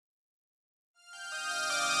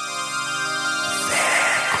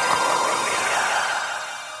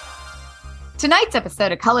Tonight's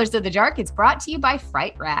episode of Colors of the Dark is brought to you by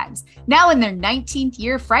Fright Rags. Now in their 19th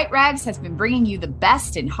year, Fright Rags has been bringing you the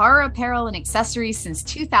best in horror apparel and accessories since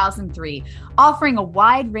 2003, offering a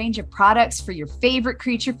wide range of products for your favorite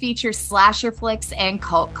creature features, slasher flicks, and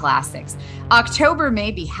cult classics. October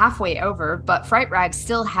may be halfway over, but Fright Rags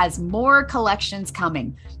still has more collections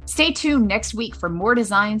coming. Stay tuned next week for more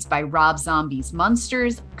designs by Rob Zombie's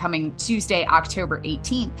Monsters, coming Tuesday, October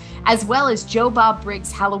 18th, as well as Joe Bob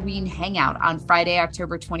Briggs' Halloween Hangout on Friday,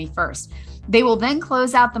 October 21st. They will then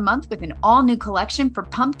close out the month with an all-new collection for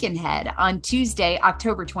Pumpkinhead on Tuesday,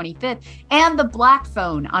 October 25th, and The Black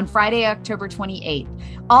Phone on Friday, October 28th.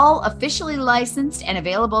 All officially licensed and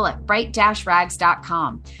available at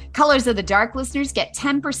bright-rags.com. Colors of the Dark listeners get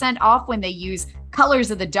 10% off when they use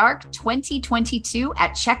Colors of the Dark 2022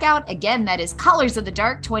 at checkout. Again, that is Colors of the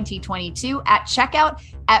Dark 2022 at checkout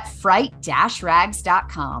at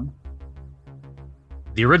fright-rags.com.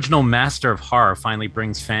 The original master of horror finally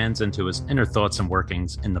brings fans into his inner thoughts and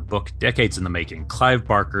workings in the book Decades in the Making, Clive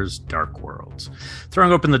Barker's Dark Worlds.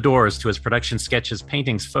 Throwing open the doors to his production sketches,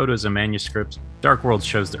 paintings, photos, and manuscripts, Dark Worlds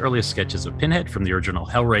shows the earliest sketches of Pinhead from the original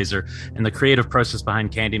Hellraiser and the creative process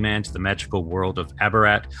behind Candyman to the magical world of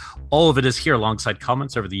Aberrat. All of it is here alongside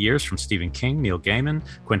comments over the years from Stephen King, Neil Gaiman,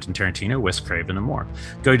 Quentin Tarantino, Wes Craven, and more.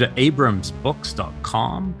 Go to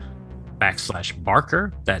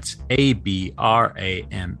abramsbooks.com/Barker. That's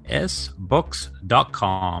ABRAMS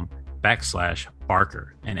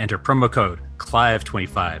books.com/Barker and enter promo code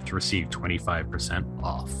CLIVE25 to receive 25%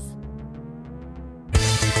 off.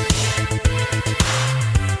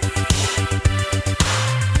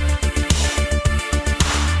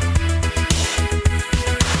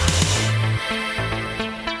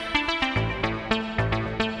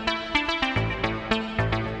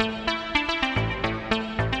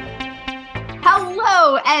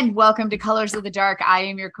 And welcome to Colors of the Dark. I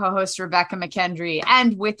am your co-host, Rebecca McKendry,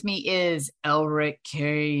 and with me is Elric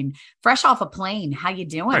Kane. Fresh off a plane. How you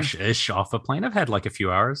doing? Fresh-ish off a plane. I've had like a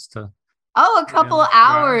few hours to... Oh, a couple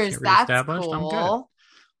hours. That's cool. I'm good.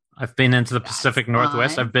 I've been into the Pacific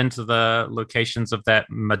Northwest. I've been to the locations of that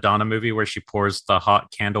Madonna movie where she pours the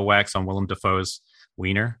hot candle wax on Willem Dafoe's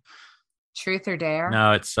wiener. Truth or Dare?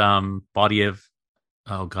 No, it's Body of...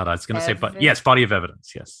 Oh, God, I was going to say... But yes, Body of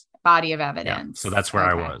Evidence, yes. Body of Evidence. Yeah, so that's where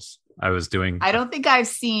I was doing. I don't think I've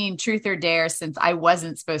seen Truth or Dare since I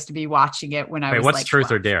wasn't supposed to be watching it when I was what's like Truth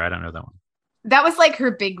 12. or Dare? I don't know that one. That was like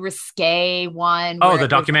her big risque one. Oh, the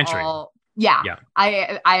documentary. Yeah.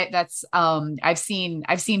 I've seen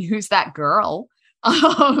Who's That Girl?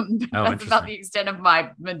 That's about the extent of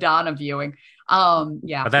my Madonna viewing.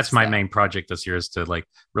 But that's my main project this year is to like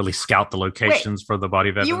really scout the locations for the Body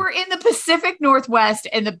of Evidence. You were in the Pacific Northwest,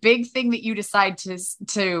 and the big thing that you decide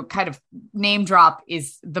to kind of name drop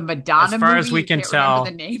is the Madonna movie. As far as we can tell,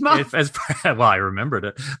 the name of. I remembered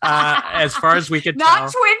it. As far as we could tell,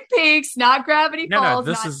 not Twin Peaks, not Gravity Falls,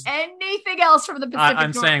 anything else from the Pacific Northwest.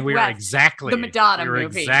 I'm saying we are exactly the Madonna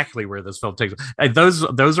movie. Exactly where this film takes.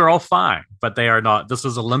 Those are all fine, but they are not. This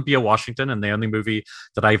is Olympia, Washington, and the only movie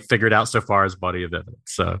that I figured out so far is Body of Evidence.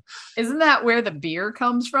 So, isn't that where the beer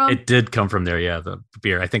comes from? It did come from there, yeah. The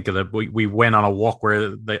beer. I think we went on a walk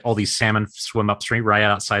where all these salmon swim upstream right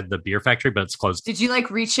outside the beer factory, but it's closed. Did you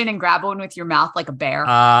like reach in and grab one with your mouth like a bear?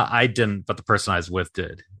 I didn't, but the person I was with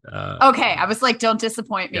did. Okay, I was like, don't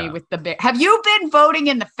disappoint me with the bear. Have you been voting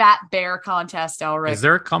in the Fat Bear contest already? Is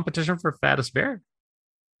there a competition for fattest bear?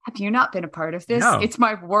 Have you not been a part of this? No. It's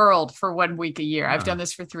my world for 1 week a year. I've done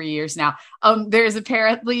this for 3 years now. There's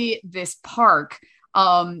apparently this park.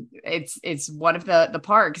 It's one of the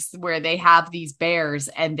parks where they have these bears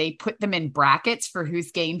and they put them in brackets for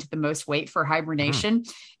who's gained the most weight for hibernation.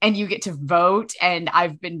 And you get to vote. And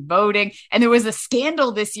I've been voting. And there was a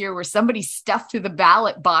scandal this year where somebody stuffed through the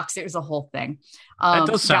ballot box. It was a whole thing. That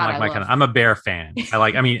does sound like my kind of. I'm a bear fan. I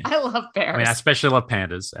love bears. I especially love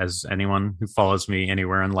pandas, as anyone who follows me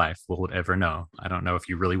anywhere in life would ever know. I don't know if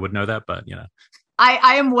you really would know that, but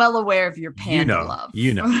I am well aware of your panda love.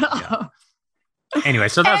 Yeah. Anyway,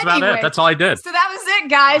 so that's about it. That's all I did. So that was it,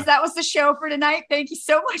 guys. That was the show for tonight. Thank you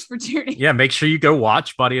so much for tuning in. Yeah, make sure you go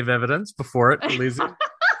watch Body of Evidence before it releases.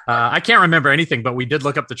 I can't remember anything, but we did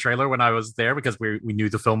look up the trailer when I was there because we knew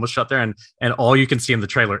the film was shut there, and all you can see in the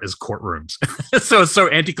trailer is courtrooms. So it's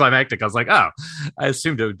so anticlimactic. I was like, oh, I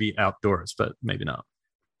assumed it would be outdoors, but maybe not.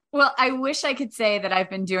 Well, I wish I could say that I've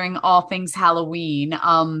been doing all things Halloween.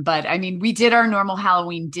 But I mean, we did our normal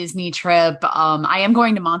Halloween Disney trip. I am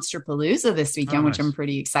going to Monsterpalooza this weekend, which I'm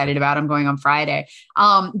pretty excited about. I'm going on Friday.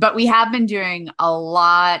 But we have been doing a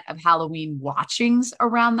lot of Halloween watchings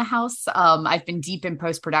around the house. I've been deep in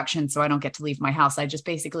post-production, so I don't get to leave my house. I just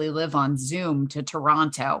basically live on Zoom to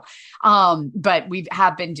Toronto. But we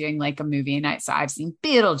have been doing like a movie night. So I've seen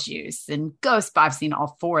Beetlejuice and I've seen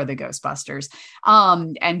all four of the Ghostbusters.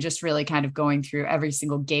 And just really kind of going through every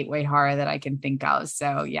single gateway horror that I can think of.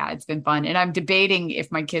 So yeah, it's been fun. And I'm debating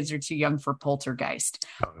if my kids are too young for Poltergeist,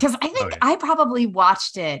 because I think I probably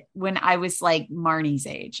watched it when I was like Marnie's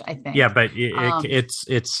age, I think. Yeah, but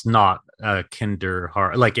it's not a kinder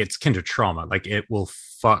horror. Like, it's kinder trauma. Like, it will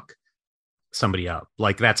fuck somebody up.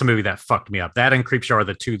 Like, that's a movie that fucked me up. That and Creepshow are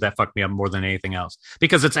the two that fucked me up more than anything else,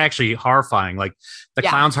 because it's actually horrifying. Like, the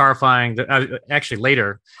clown's horrifying. Actually,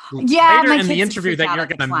 later in the interview that you're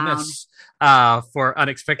going to miss for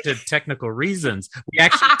unexpected technical reasons, we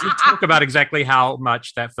actually did talk about exactly how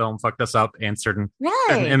much that film fucked us up and certain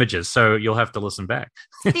images. So you'll have to listen back.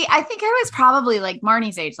 See, I think I was probably like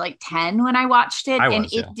Marnie's age, like 10 when I watched it.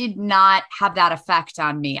 It did not have that effect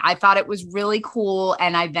on me. I thought it was really cool.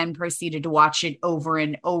 And I then proceeded to watch it over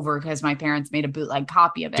and over because my parents made a bootleg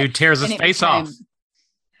copy of it. Dude tears his face off.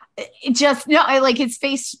 It just like his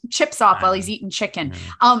face chips off while he's eating chicken.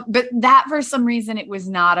 But that, for some reason, it was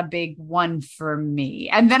not a big one for me.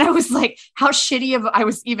 And then I was like, how shitty I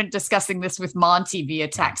was even discussing this with Monty via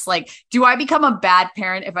text. Like, do I become a bad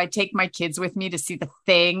parent if I take my kids with me to see The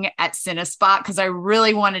Thing at Cinespot? Because I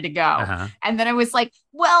really wanted to go. And then I was like,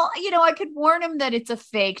 well, I could warn him that it's a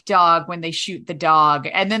fake dog when they shoot the dog.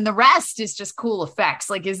 And then the rest is just cool effects.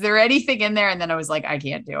 Like, is there anything in there? And then I was like, I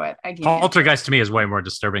can't do it. Poltergeist to me is way more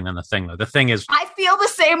disturbing than The Thing, though. The Thing is... I feel the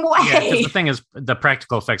same way. Yeah, The Thing is, the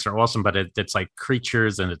practical effects are awesome, but it's like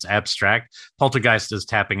creatures and it's abstract. Poltergeist is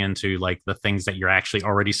tapping into like the things that you're actually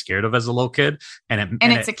already scared of as a little kid. And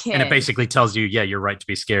it's a kid. And it basically tells you, yeah, you're right to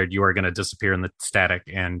be scared. You are going to disappear in the static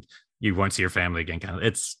and you won't see your family again.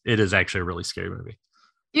 It is actually a really scary movie.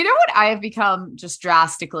 You know what I have become just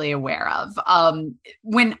drastically aware of?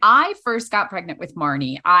 When I first got pregnant with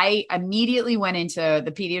Marnie, I immediately went into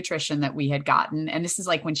the pediatrician that we had gotten. And this is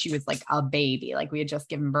like when she was like a baby, like we had just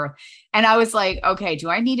given birth. And I was like, okay, do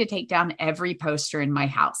I need to take down every poster in my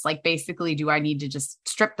house? Like, basically, do I need to just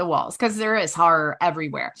strip the walls? Because there is horror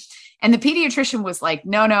everywhere. And the pediatrician was like,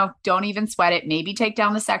 no, don't even sweat it. Maybe take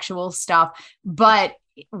down the sexual stuff. But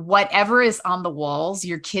whatever is on the walls,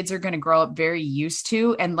 your kids are going to grow up very used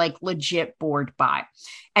to and like legit bored by.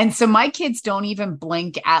 And so my kids don't even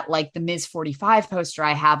blink at like the Ms. 45 poster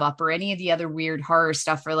I have up or any of the other weird horror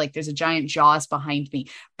stuff, or like there's a giant Jaws behind me,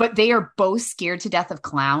 but they are both scared to death of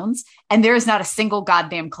clowns. And there is not a single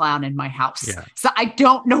goddamn clown in my house. Yeah. So I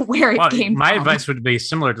don't know where it came from. My advice would be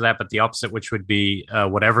similar to that, but the opposite, which would be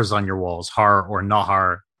whatever's on your walls, horror or not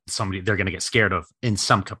horror, somebody they're going to get scared of in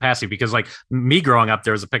some capacity. Because like me growing up,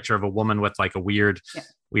 there was a picture of a woman with like a weird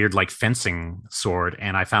like fencing sword,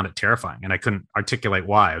 and I found it terrifying and I couldn't articulate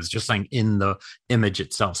why. I was just saying in the image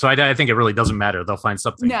itself. So I think it really doesn't matter. They'll find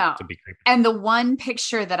something to be creepy. And the one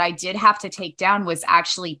picture that I did have to take down was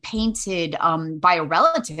actually painted by a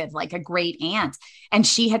relative, like a great aunt. And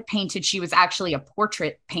she had painted, she was actually a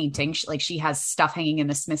portrait painting. She has stuff hanging in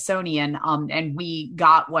the Smithsonian. And we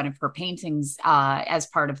got one of her paintings as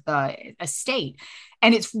part of the estate.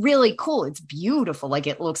 And it's really cool. It's beautiful. Like,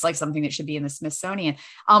 it looks like something that should be in the Smithsonian.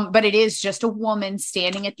 But it is just a woman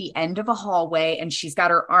standing at the end of a hallway, and she's got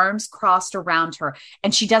her arms crossed around her,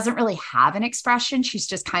 and she doesn't really have an expression. She's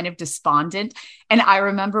just kind of despondent. And I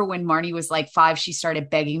remember when Marnie was like 5, she started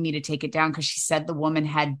begging me to take it down because she said the woman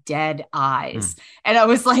had dead eyes. And I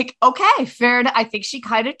was like, okay, fair enough. I think she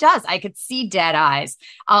kind of does. I could see dead eyes.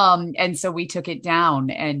 And so we took it down,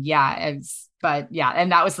 and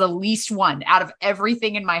and that was the least one out of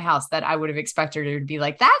everything in my house that I would have expected her to be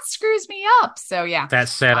like, that screws me up. So yeah. That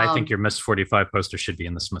said, I think your Miss 45 poster should be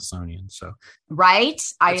in the Smithsonian. So right.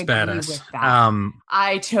 I agree badass. With that.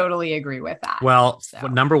 I totally agree with that. Well,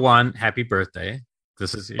 number one, happy birthday.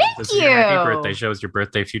 This is your happy birthday show. It was your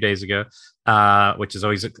birthday a few days ago, which is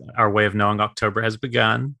always our way of knowing October has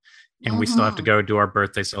begun. And we still have to go do our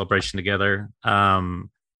birthday celebration together.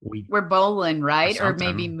 We're bowling, right? Or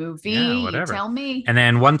maybe movie. Yeah, whatever. You tell me. And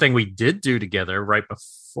then one thing we did do together right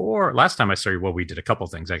before last time I saw you, well, we did a couple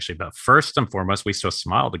things actually, but first and foremost, we saw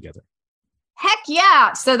Smile together. Heck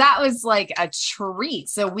yeah. So that was like a treat.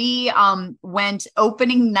 So we went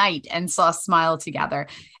opening night and saw Smile together.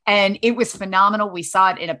 And it was phenomenal. We saw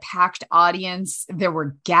it in a packed audience. There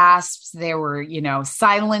were gasps, there were,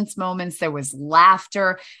 silence moments, there was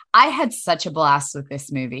laughter. I had such a blast with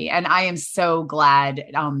this movie, and I am so glad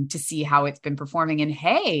to see how it's been performing. And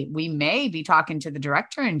hey, we may be talking to the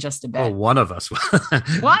director in just a bit. Well, one of us.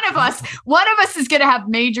 one of us is going to have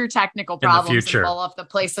major technical problems and fall off the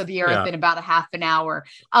face of the earth in about a half an hour.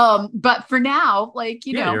 But for now,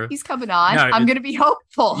 he's coming on. No, I'm going to be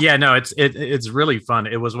hopeful. Yeah, no, it's really fun.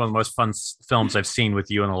 It was one of the most fun films I've seen with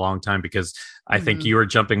you in a long time, because I think you were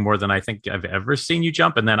jumping more than I think I've ever seen you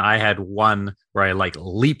jump. And then I had one where I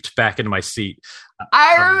leaped back into my seat.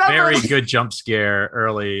 I remember. Very good jump scare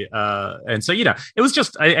early. And so, it was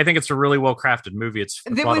just, I think it's a really well-crafted movie. It's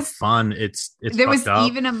a lot of fun. There was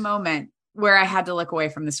even a moment where I had to look away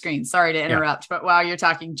from the screen. Sorry to interrupt, but while you're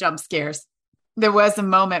talking jump scares, there was a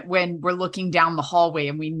moment when we're looking down the hallway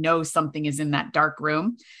and we know something is in that dark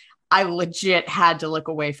room. I legit had to look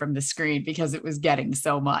away from the screen because it was getting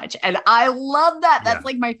so much. And I love that. That's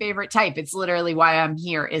my favorite type. It's literally why I'm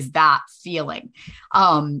here, is that feeling.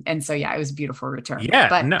 And so, it was a beautiful return. Yeah.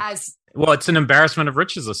 But well, it's an embarrassment of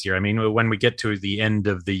riches this year. I mean, when we get to the end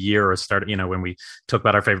of the year or start, when we talk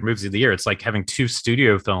about our favorite movies of the year, it's like having two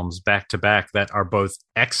studio films back to back that are both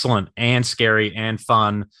excellent and scary and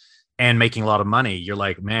fun and making a lot of money. You're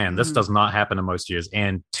like, man, this does not happen in most years.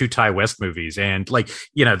 And two Ty West movies. And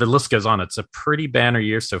the list goes on. It's a pretty banner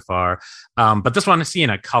year so far. But this one, seeing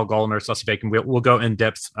Kyle Gallner, Saucy Bacon, we'll go in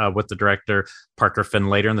depth with the director, Parker Finn,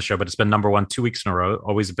 later in the show, but it's been number one 2 weeks in a row.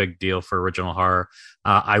 Always a big deal for original horror.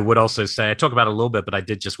 I would also say, I talk about it a little bit, but I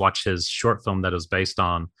did just watch his short film that it was based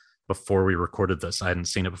on before we recorded this. I hadn't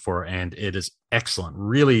seen it before, and it is excellent.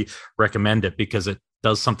 Really recommend it, because it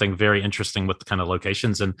does something very interesting with the kind of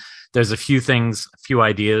locations. And there's a few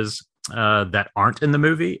ideas that aren't in the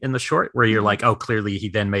movie in the short, where you're like, oh, clearly he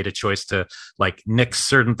then made a choice to nix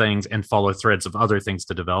certain things and follow threads of other things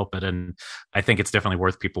to develop it. And I think it's definitely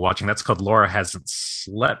worth people watching. That's called Laura Hasn't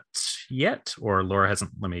Slept Yet, or Laura Hasn't,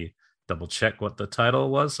 let me double check what the title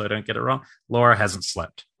was so I don't get it wrong. Laura Hasn't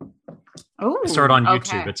Slept. Oh, I saw it on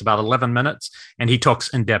YouTube. It's about 11 minutes. And he talks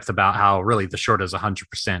in depth about how really the short is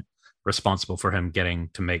 100% responsible for him getting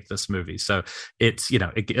to make this movie. So it's,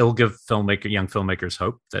 it'll give young filmmakers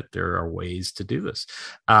hope that there are ways to do this.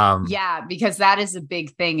 Because that is a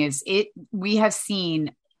big thing, we have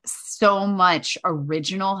seen so much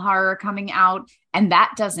original horror coming out, and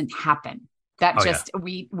that doesn't happen.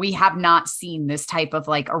 We have not seen this type of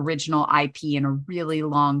original IP in a really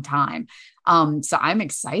long time. So I'm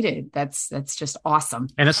excited. That's just awesome.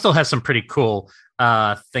 And it still has some pretty cool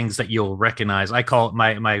things that you'll recognize. I call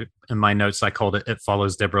it in my notes, I called it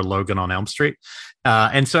Follows Deborah Logan on Elm Street.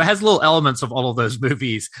 And so it has little elements of all of those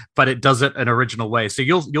movies, but it does it an original way. So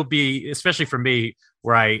you'll be, especially for me,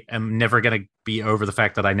 where I am never going to be over the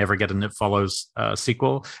fact that I never get an It Follows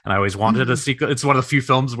sequel. And I always wanted a sequel. It's one of the few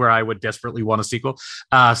films where I would desperately want a sequel.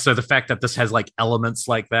 So the fact that this has elements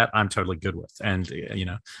like that, I'm totally good with. And,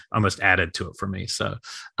 almost added to it for me. So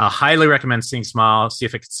I highly recommend seeing Smile. See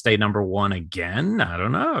if it could stay number one again. I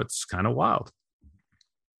don't know. It's kind of wild.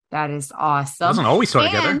 That is awesome. It wasn't always so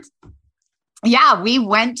together. Yeah, we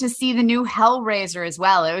went to see the new Hellraiser as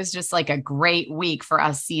well. It was just a great week for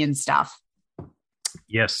us seeing stuff.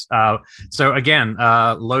 Yes. So again,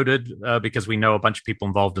 loaded because we know a bunch of people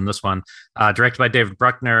involved in this one. Directed by David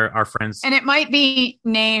Bruckner, our friends. And it might be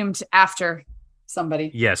named after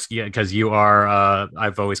somebody. Yes. Yeah. Because you are,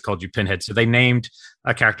 I've always called you Pinhead. So they named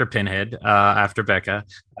a character Pinhead after Becca.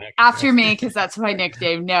 After me, because that's my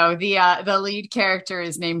nickname. No, the lead character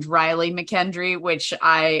is named Riley McKendry, which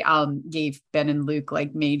I gave Ben and Luke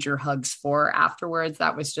major hugs for afterwards.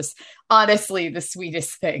 That was just honestly the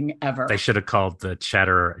sweetest thing ever. They should have called the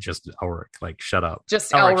Chatterer just Elric. Shut up.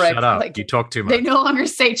 Just Elric. Shut up. You talk too much. They no longer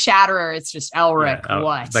say Chatterer. It's just Elric. Yeah,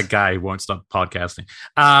 what? That guy won't stop podcasting.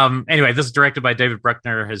 Anyway, this is directed by David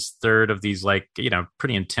Bruckner, his third of these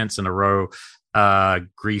pretty intense in a row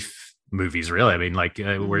grief movies, really. I mean,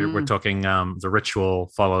 we're talking The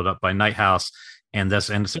Ritual, followed up by Night House, and this,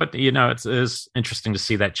 and so it is interesting to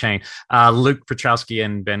see that chain. Luke Piotrowski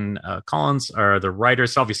and Ben Collins are the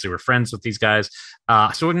writers. Obviously, we're friends with these guys,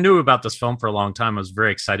 so we knew about this film for a long time. I was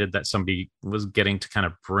very excited that somebody was getting to kind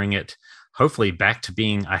of bring it, hopefully, back to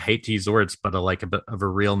being, I hate to use the words, but a bit of a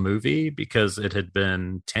real movie, because it had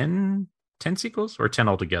been 10 sequels or 10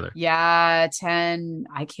 altogether? Yeah, 10.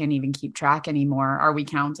 I can't even keep track anymore. Are we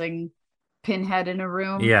counting? Pinhead in a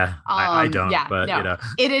room. Yeah, I don't, Yeah, but no,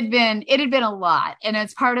 it had been a lot. And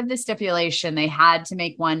as part of the stipulation, they had to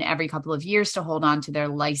make one every couple of years to hold on to their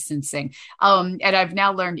licensing. And I've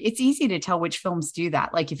now learned it's easy to tell which films do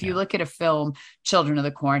that. Like if you look at a film, Children of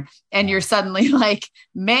the Corn, and you're suddenly like,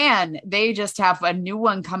 man, they just have a new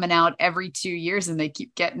one coming out every 2 years and they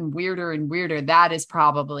keep getting weirder and weirder. That is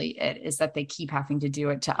probably it, is that they keep having to do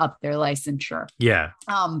it to up their licensure. Yeah.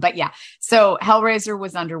 But yeah, so Hellraiser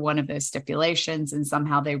was under one of those stipulations, and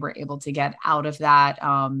somehow they were able to get out of that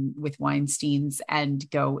with Weinstein's and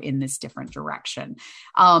go in this different direction.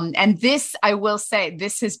 And this, I will say,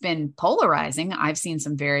 this has been polarizing. I've seen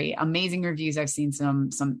some very amazing reviews. I've seen some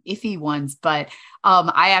iffy ones, but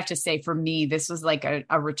I have to say, for me, this was like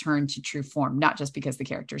a return to true form, not just because the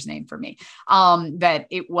character's name for me, that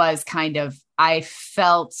it was kind of, I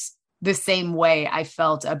felt the same way I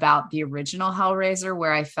felt about the original Hellraiser,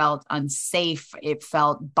 where I felt unsafe. It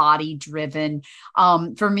felt body driven.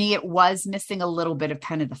 For me, it was missing a little bit of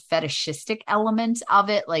kind of the fetishistic element of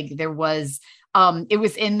it. Like there was, it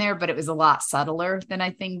was in there, but it was a lot subtler than I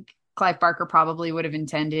think Clive Barker probably would have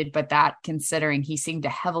intended, but that, considering he seemed to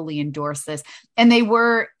heavily endorse this, and they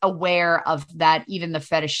were aware of that, even the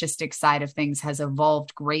fetishistic side of things has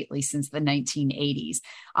evolved greatly since the 1980s.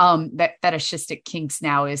 That fetishistic kinks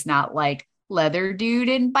now is not like leather dude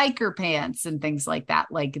in biker pants and things like that.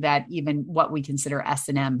 Like that, even what we consider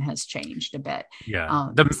S&M has changed a bit.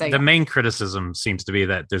 Yeah. The main criticism seems to be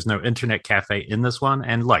that there's no internet cafe in this one.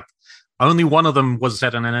 And like, only one of them was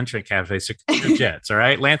at an internet cafe, Secret Jets, all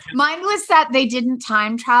right? Mine was that they didn't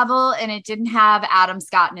time travel, and it didn't have Adam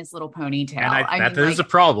Scott in his little ponytail. And that is a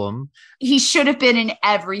problem. He should have been in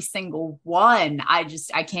every single one. I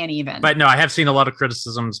can't even. But no, I have seen a lot of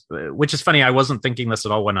criticisms, which is funny. I wasn't thinking this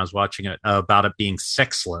at all when I was watching it, about it being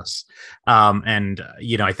sexless. And,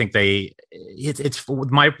 I think it's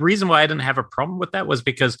my reason why I didn't have a problem with that was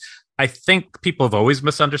because I think people have always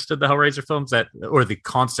misunderstood the Hellraiser films, or the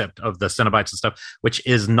concept of the Cenobites and stuff, which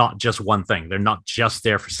is not just one thing. They're not just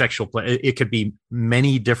there for sexual play. It could be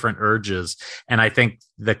many different urges. And I think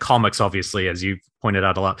the comics, obviously, as you pointed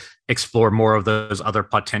out a lot, explore more of those other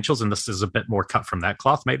potentials. And this is a bit more cut from that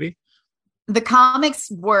cloth, maybe. The comics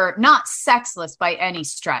were not sexless by any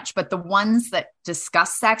stretch, but the ones that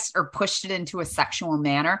discuss sex or pushed it into a sexual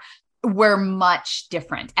manner were much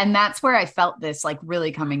different. And that's where I felt this like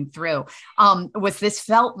really coming through. Was this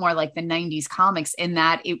felt more like the 90s comics, in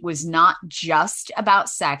that it was not just about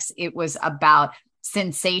sex. It was about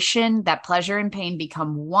sensation, that pleasure and pain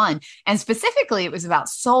become one. And specifically, it was about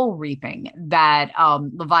soul reaping, that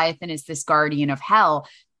Leviathan is this guardian of hell,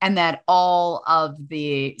 and that all of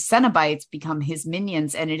the Cenobites become his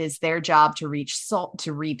minions, and it is their job to reap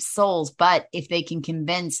souls. But if they can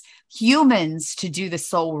convince humans to do the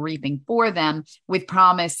soul reaping for them, with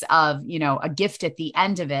promise of, a gift at the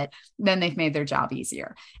end of it, then they've made their job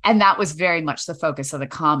easier. And that was very much the focus of the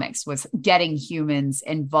comics, was getting humans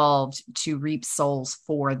involved to reap souls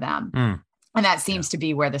for them. And that seems to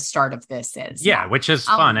be where the start of this is. Yeah, which is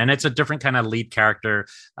fun. And it's a different kind of lead character.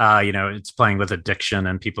 It's playing with addiction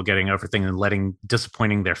and people getting over things and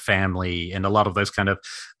disappointing their family, and a lot of those kind of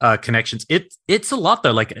connections. It's a lot,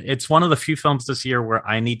 though. Like, it's one of the few films this year where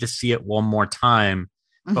I need to see it one more time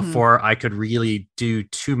before I could really do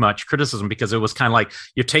too much criticism, because it was kind of like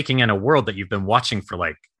you're taking in a world that you've been watching for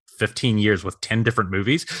like 15 years with 10 different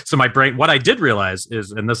movies. So my brain, what I did realize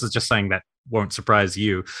is, and this is just saying that won't surprise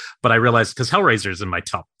you, but I realized, because Hellraiser is in my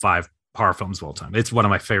top 5 horror films of all time. It's one of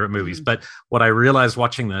my favorite movies. But what I realized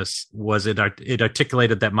watching this was it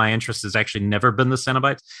articulated that my interest has actually never been the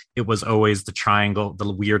Cenobites. It was always the triangle,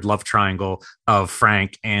 the weird love triangle of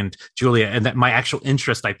Frank and Julia. And that my actual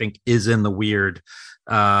interest, I think, is in the weird,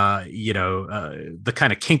 the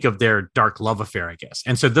kind of kink of their dark love affair, I guess.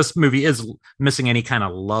 And so this movie is missing any kind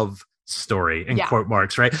of love story in quote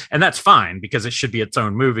marks, right? And that's fine, because it should be its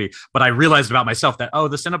own movie. But I realized about myself that,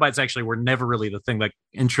 the Cenobites actually were never really the thing that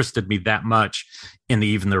interested me that much in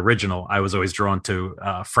even the original. I was always drawn to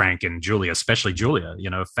Frank and Julia, especially Julia,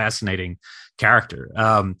 fascinating character.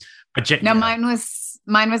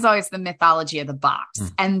 Mine was always the mythology of the box.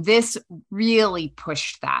 And this really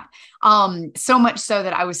pushed that. So much so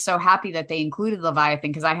that I was so happy that they included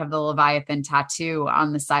Leviathan, because I have the Leviathan tattoo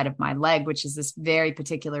on the side of my leg, which is this very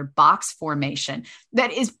particular box formation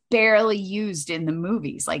that is barely used in the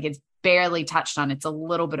movies. Like, it's barely touched on. It's a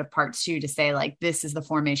little bit of part 2 to say, like, this is the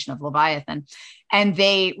formation of Leviathan. And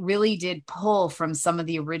they really did pull from some of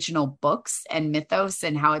the original books and mythos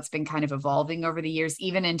and how it's been kind of evolving over the years,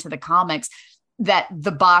 even into the comics. that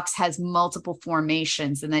the box has multiple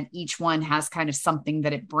formations and that each one has kind of something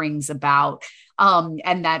that it brings about.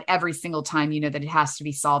 And that every single time, that it has to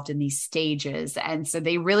be solved in these stages. And so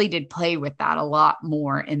they really did play with that a lot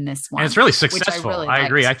more in this one. And it's really successful. I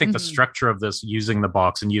agree. I think mm-hmm. the structure of this, using the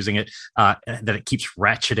box and using it, that it keeps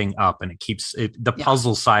ratcheting up and it keeps the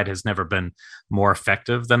puzzle side has never been more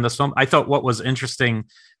effective than this film. I thought what was interesting,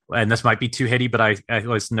 and this might be too heady, but I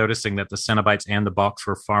was noticing that the Cenobites and the box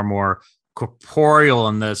were far more corporeal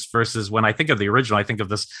in this versus when I think of the original, I think of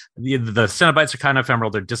this, the Cenobites are kind of ephemeral.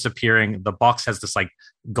 They're disappearing. The box has this like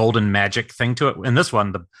golden magic thing to it. In this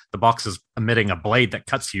one, the box is emitting a blade that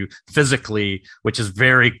cuts you physically, which is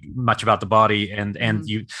very much about the body. And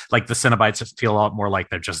you like the Cenobites feel a lot more like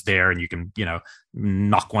they're just there and you can,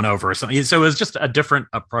 knock one over or something. So it was just a different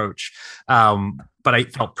approach. But I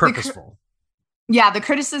felt purposeful. Yeah, the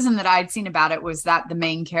criticism that I'd seen about it was that the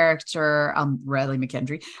main character, Riley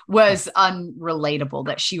McKendry, was unrelatable,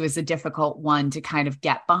 that she was a difficult one to kind of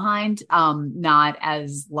get behind, not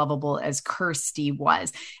as lovable as Kirsty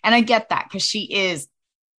was. And I get that because she is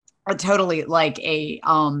totally like a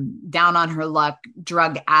down on her luck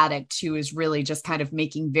drug addict who is really just kind of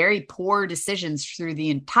making very poor decisions through the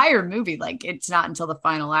entire movie. Like, it's not until the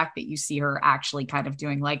final act that you see her actually kind of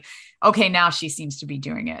doing like, okay, now she seems to be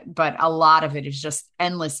doing it. But a lot of it is just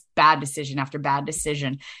endless bad decision after bad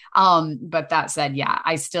decision. But that said, yeah,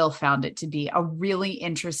 I still found it to be a really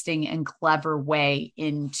interesting and clever way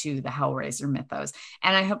into the Hellraiser mythos.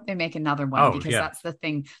 And I hope they make another one because that's the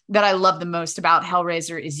thing that I love the most about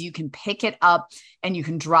Hellraiser is you can pick it up and you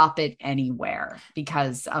can drop it anywhere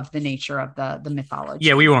because of the nature of the mythology.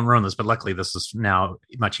 Yeah, we won't ruin this, but luckily this is now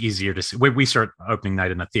much easier to see. We start opening night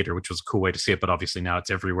in a theater, which was a cool way to see it, but obviously now it's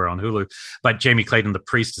everywhere on Hulu. But Jamie Clayton, the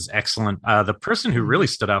priest, is excellent. The person who really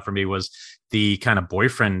stood out for me was the kind of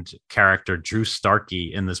boyfriend character, Drew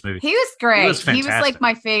Starkey, in this movie. He was great. He was like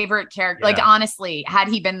my favorite character. Yeah. Like, honestly, had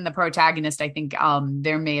he been the protagonist, I think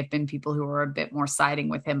there may have been people who were a bit more siding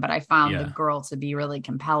with him, but I found the girl to be really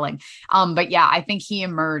compelling. But yeah, I think he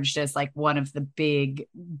emerged as like one of the big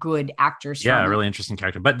good actors. Yeah, a really interesting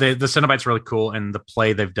character. But the Cenobites really cool, and the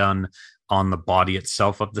play they've done on the body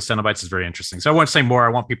itself of the Cenobites is very interesting. So I won't say more. I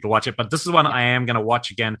want people to watch it, but this is one I am going to watch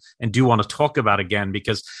again and do want to talk about again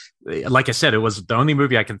because, like I said, it was the only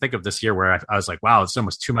movie I can think of this year where I was like, wow, it's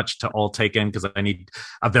almost too much to all take in because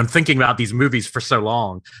I've been thinking about these movies for so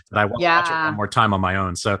long that I want to watch it one more time on my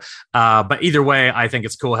own. So, but either way, I think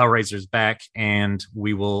it's cool. Hellraiser's back, and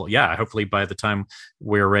we will, hopefully by the time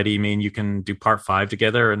we're ready, me and you can do part 5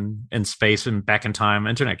 together and in space and back in time.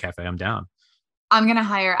 Internet Cafe, I'm down. I'm gonna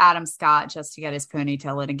hire Adam Scott just to get his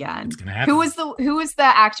ponytail in again. It's gonna happen. Who was the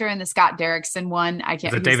actor in the Scott Derrickson one? I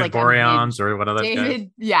can't. Was it David like Boreanaz or one of those guys?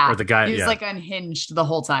 Yeah, or the guy. He was like unhinged the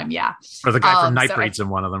whole time. Yeah, or the guy from Nightbreed's in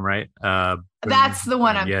one of them, right? That's the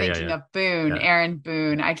one I'm thinking of. Boone, Aaron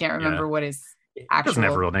Boone. I can't remember what his actual. Doesn't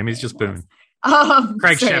have a real name. He's just Boone. Was.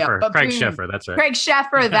 Craig Sheffer. Craig Sheffer, that's right. Craig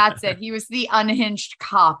Sheffer, that's it. He was the unhinged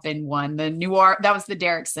cop in one, the noir. That was the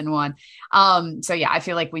Derrickson one. So yeah, I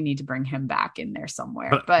feel like we need to bring him back in there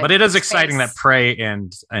somewhere. But it is exciting that Prey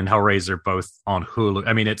and Hellraiser both on Hulu.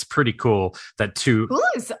 I mean, it's pretty cool that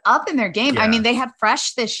Hulu's up in their game. Yeah. I mean, they had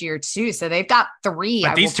Fresh this year too, so they've got 3.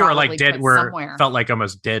 But these two are like dead. Felt like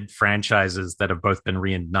almost dead franchises that have both been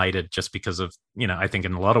reunited just because of I think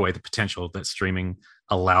in a lot of ways the potential that streaming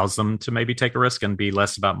allows them to maybe take a risk and be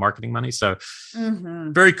less about marketing money. So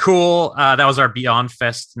very cool. That was our Beyond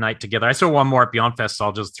Fest night together. I saw one more at Beyond Fest, so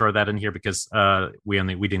I'll just throw that in here because we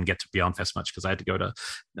didn't get to Beyond Fest much because I had to go to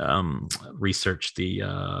research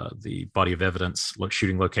the body of evidence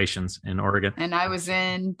shooting locations in Oregon. And I was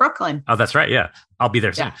in Brooklyn. Oh, that's right. Yeah. I'll be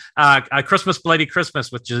there soon. Christmas Bloody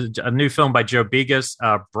Christmas, which is a new film by Joe Begas,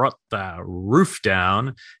 brought the roof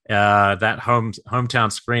down. That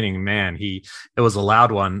hometown screening, man, it was a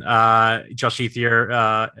loud one. Josh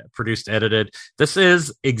Ethier produced, edited. This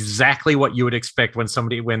is exactly what you would expect when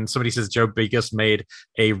somebody says Joe Begas made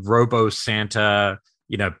a Robo Santa,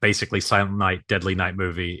 basically Silent Night, Deadly Night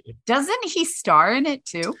movie. Doesn't he star in it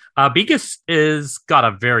too? Begas is got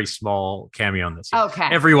a very small cameo in this. Okay.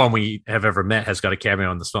 Everyone we have ever met has got a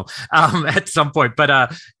cameo in this film at some point.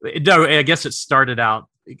 But no, I guess it started out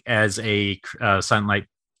as a Silent Night,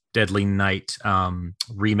 Deadly Night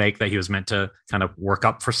remake that he was meant to kind of work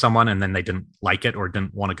up for someone, and then they didn't like it or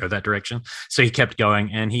didn't want to go that direction. So he kept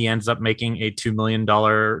going, and he ends up making a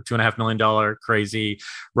 $2.5 million crazy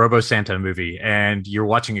Robo Santa movie. And you're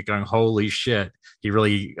watching it going, holy shit. He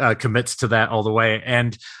really commits to that all the way.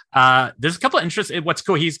 And there's a couple of interests. What's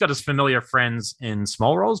cool, he's got his familiar friends in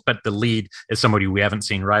small roles, but the lead is somebody we haven't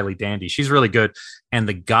seen, Riley Dandy. She's really good. And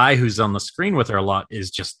the guy who's on the screen with her a lot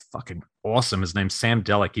is just fucking awesome. His name's Sam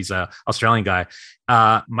Delick. He's a Australian guy.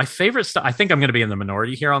 My favorite stuff. I think I'm going to be in the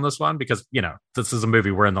minority here on this one because this is a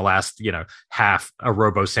movie where in the last half a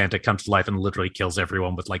Robo Santa comes to life and literally kills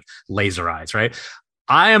everyone with like laser eyes, right?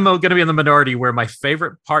 I am going to be in the minority where my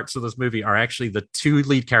favorite parts of this movie are actually the two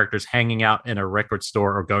lead characters hanging out in a record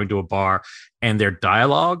store or going to a bar and their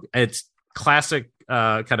dialogue. It's classic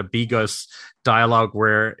kind of Bigos dialogue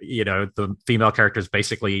where the female character is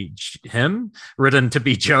basically him written to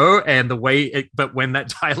be Joe, and the way but when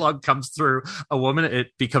that dialogue comes through a woman,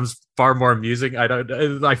 it becomes far more amusing.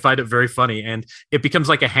 I find it very funny, and it becomes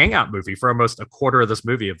like a hangout movie for almost a quarter of this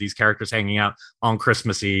movie, of these characters hanging out on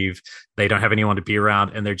Christmas Eve. They don't have anyone to be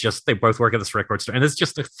around, and they both work at this record store, and it's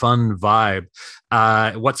just a fun vibe.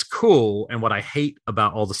 What's cool and what I hate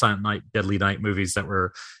about all the Silent Night, Deadly Night movies that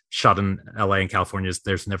were shot in LA and California is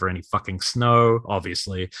there's never any fucking snow,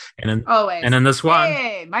 obviously. And in this one,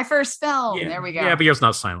 hey, my first film. Yeah, there we go. Yeah, but yours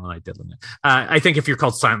not Silent Night, Deadly Night. I think if you're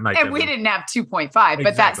called Silent Night, and we didn't have 2.5, exactly.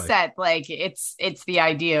 But that said, like it's the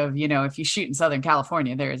idea of if you shoot in Southern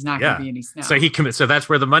California, there is not going to be any snow. So he commits. So that's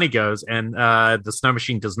where the money goes, and the snow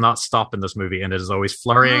machine does not stop in this movie, and it is always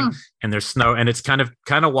flurrying, and there's snow, and it's kind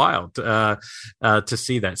of wild to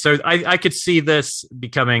see that. So I could see this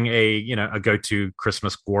becoming a go-to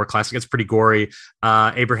Christmas gore classic. It's pretty gory.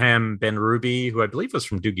 Abraham Benrubi, who I believe was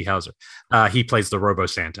from Doogie Howser, he plays the Robo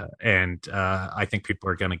Santa, and I think people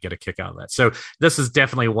are going to get a kick out of that. So this is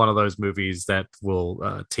definitely one of those movies that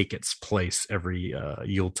will take its place every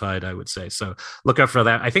Yuletide, I would say. So look out for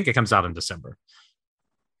that. I think it comes out in December.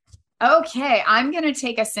 Okay, I'm going to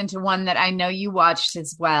take us into one that I know you watched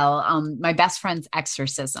as well, My Best Friend's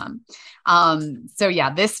Exorcism. So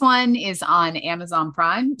yeah, this one is on Amazon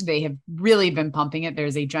Prime. They have really been pumping it.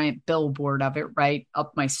 There's a giant billboard of it right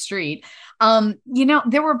up my street.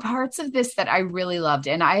 There were parts of this that I really loved,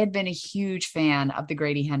 and I had been a huge fan of the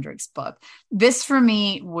Grady Hendrix book. This for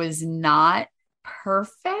me was not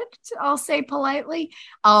perfect, I'll say politely,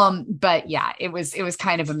 but yeah, it was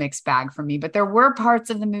kind of a mixed bag for me, but there were parts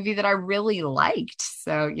of the movie that I really liked.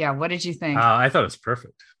 So yeah, what did you think? I thought it was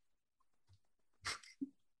perfect.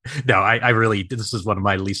 No, I really, this is one of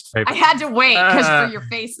my least favorite. I had to wait because for your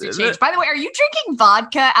face to change. By the way, are you drinking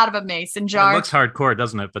vodka out of a mason jar? It looks hardcore,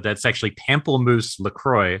 doesn't it? But that's actually Pamplemousse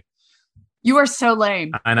LaCroix. You are so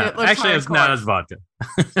lame. I know. Actually, it's vodka.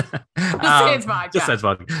 Say it's vodka. Just says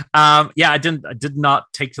vodka. I did not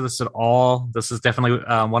take to this at all. This is definitely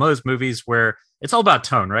one of those movies where it's all about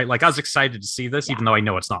tone, right? Like I was excited to see this, even though I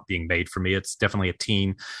know it's not being made for me. It's definitely a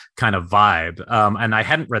teen kind of vibe. And I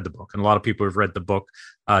hadn't read the book, and a lot of people who've read the book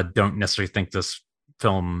don't necessarily think this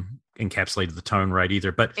film encapsulated the tone right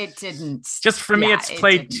either, but it didn't. Just for me, it's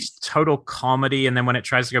played total comedy, and then when it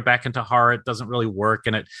tries to go back into horror, it doesn't really work.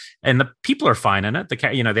 And the people are fine in it.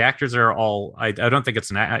 The actors are all. I don't think it's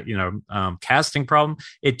an casting problem.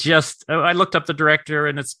 It just I looked up the director,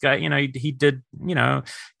 and it's got he did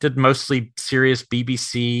mostly serious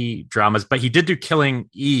BBC dramas, but he did do Killing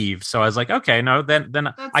Eve. So I was like, okay, no,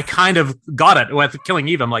 then I kind of got it with Killing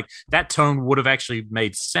Eve. I'm like, that tone would have actually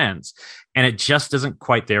made sense. And it just isn't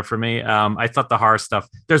quite there for me. I thought the horror stuff.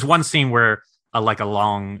 There's one scene where a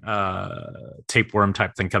long tapeworm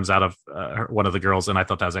type thing comes out of one of the girls, and I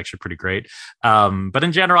thought that was actually pretty great. But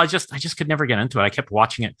in general, I just could never get into it. I kept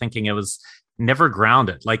watching it, thinking it was never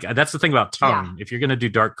grounded. Like that's the thing about tone. Yeah. If you're going to do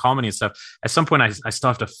dark comedy and stuff, at some point I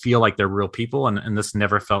still have to feel like they're real people, and this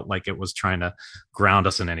never felt like it was trying to ground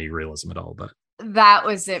us in any realism at all. But that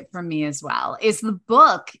was it for me as well. Is the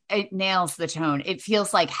book, it nails the tone. It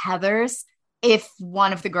feels like Heathers if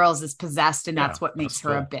one of the girls is possessed, and that's what makes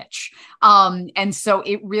her a bitch. And so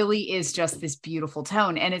it really is just this beautiful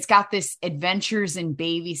tone, and it's got this adventures in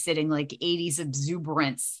babysitting, like 80s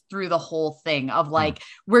exuberance through the whole thing of like,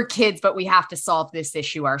 we're kids, but we have to solve this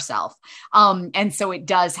issue ourselves. And so it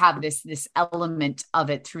does have this element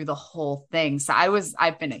of it through the whole thing. So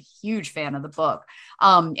I've been a huge fan of the book,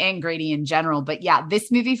 and Grady in general, but yeah,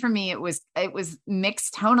 this movie for me, it was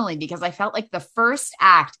mixed tonally, because I felt like the first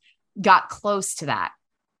act got close to that.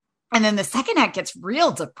 And then the second act gets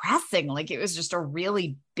real depressing. Like it was just a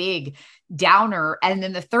really big downer. And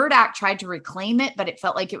then the third act tried to reclaim it, but it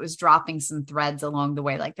felt like it was dropping some threads along the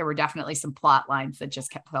way. Like there were definitely some plot lines that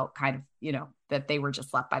just felt kind of, that they were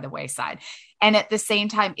just left by the wayside. And at the same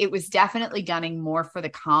time, it was definitely gunning more for the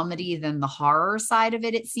comedy than the horror side of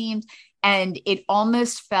it, it seemed. And it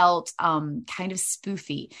almost felt kind of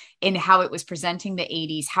spoofy in how it was presenting the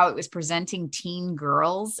 80s, how it was presenting teen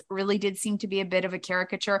girls really did seem to be a bit of a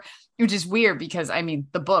caricature, which is weird because,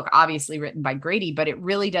 the book obviously written by Grady, but it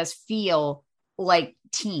really does feel like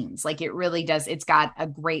teens. Like it really does. It's got a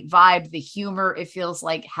great vibe. The humor, it feels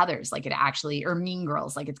like Heathers, like it actually, or Mean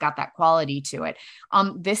Girls, like it's got that quality to it.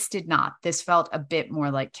 This did not. This felt a bit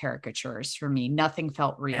more like caricatures for me. Nothing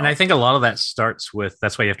felt real. And I think a lot of that starts with,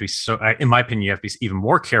 that's why you have to be so, in my opinion, you have to be even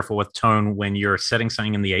more careful with tone when you're setting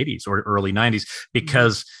something in the 80s or early 90s,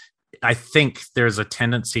 because I think there's a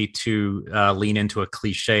tendency to lean into a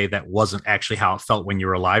cliche that wasn't actually how it felt when you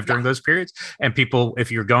were alive during those periods. And people, if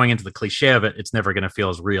you're going into the cliche of it, it's never going to feel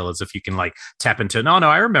as real as if you can like tap into, no,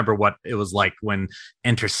 I remember what it was like when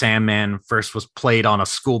Enter Sandman first was played on a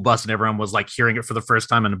school bus and everyone was like hearing it for the first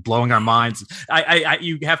time and blowing our minds.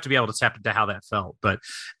 You have to be able to tap into how that felt. But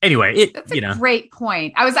anyway, that's a great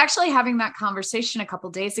point. I was actually having that conversation a couple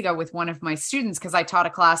of days ago with one of my students because I taught a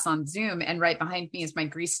class on Zoom, and right behind me is my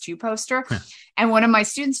Grease 2 poster. And one of my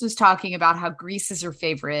students was talking about how Grease is her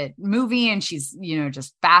favorite movie. And she's,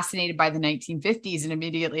 just fascinated by the 1950s. And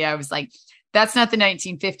immediately I was like, that's not the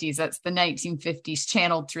 1950s. That's the 1950s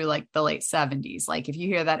channeled through like the late 70s. Like if you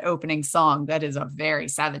hear that opening song, that is a very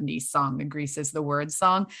 70s song. The Grease is the word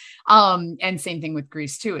song. And same thing with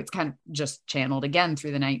Grease 2. It's kind of just channeled again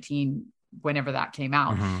through the whenever that came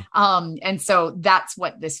out. And so that's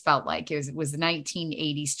what this felt like. It was the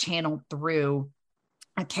 1980s channeled through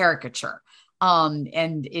a caricature. And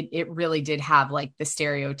it really did have like the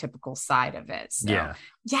stereotypical side of it. So,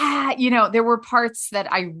 there were parts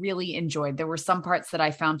that I really enjoyed. There were some parts that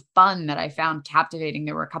I found fun, that I found captivating.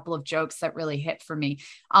 There were a couple of jokes that really hit for me.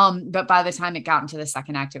 But by the time it got into the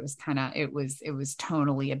second act, it was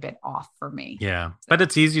tonally a bit off for me. Yeah. So, but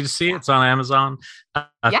it's easy to see. It's on Amazon.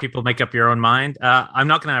 People make up your own mind. I'm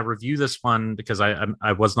not going to review this one because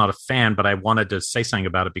I was not a fan, but I wanted to say something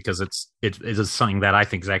about it because it is something that I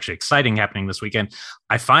think is actually exciting happening this weekend.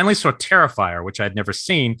 I finally saw Terrifier, which I'd never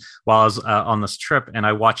seen while I was on this trip, and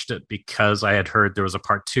I watched it because I had heard there was a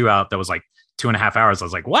part 2 out that was like 2.5 hours. I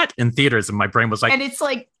was like, what? In theaters, and my brain was like, and it's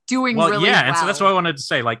like doing really well. And so that's what I wanted to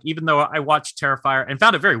say. Like, even though I watched Terrifier and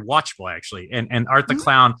found it very watchable, actually, and Art the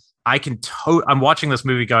Clown, I'm watching this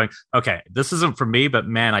movie going, okay, this isn't for me, but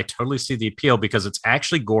man, I totally see the appeal because it's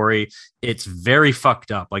actually gory. It's very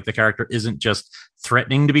fucked up. Like the character isn't just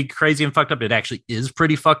threatening to be crazy and fucked up. It actually is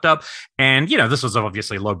pretty fucked up. And, this was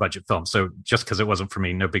obviously a low budget film. So just because it wasn't for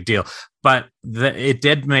me, no big deal. But it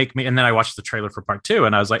did make me, and then I watched the trailer for part 2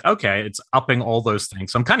 and I was like, okay, it's upping all those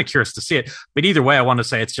things. So I'm kind of curious to see it. But either way, I want to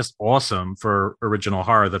say it's just awesome for original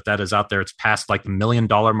horror that is out there. It's past like the $1 million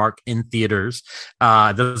mark in theaters.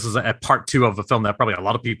 This is a part 2 of a film that probably a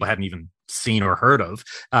lot of people hadn't even seen or heard of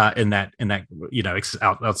in that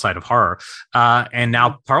outside of horror, and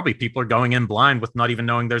now probably people are going in blind with not even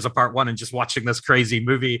knowing there's a part 1 and just watching this crazy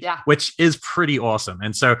movie, which is pretty awesome.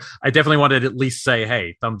 And so I definitely wanted to at least say,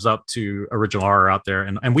 hey, thumbs up to original horror out there.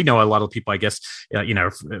 And we know a lot of people, I guess,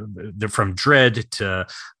 they're from Dread to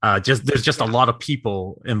there's just a lot of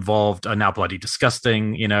people involved. Now Bloody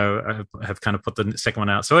Disgusting, have kind of put the second one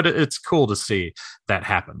out, so it's cool to see that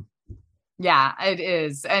happen. Yeah, it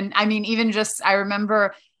is. And I mean, even just, I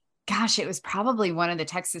remember, it was probably one of the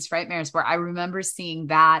Texas Frightmares where I remember seeing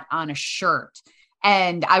that on a shirt.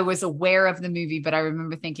 And I was aware of the movie, but I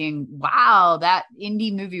remember thinking, wow, that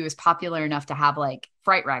indie movie was popular enough to have like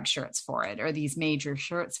Fright Rag shirts for it, or these major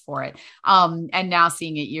shirts for it. And now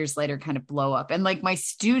seeing it years later kind of blow up. And like my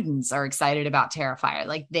students are excited about Terrifier.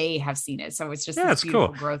 Like they have seen it. So it's just this beautiful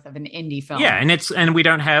growth of an indie film. Yeah. And we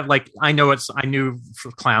don't have like, I knew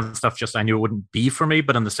for clown stuff, I knew it wouldn't be for me,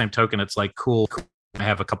 but on the same token, it's like cool. I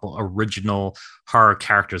have a couple original horror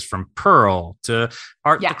characters from Pearl to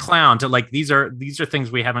Art the Clown to like these are things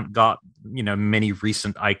we haven't got, many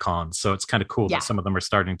recent icons. So it's kind of cool that some of them are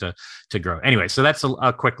starting to grow. Anyway, so that's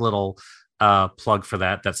a quick little plug for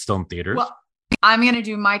that. That's still in theaters. Well, I'm going to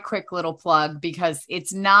do my quick little plug because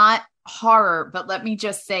it's not horror, but let me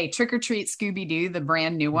just say Trick or Treat Scooby-Doo, the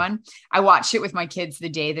brand new one. I watched it with my kids the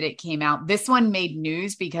day that it came out. This one made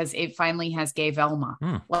news because it finally has gay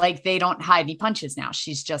Velma. Like they don't hide any punches now.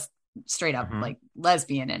 She's just straight up like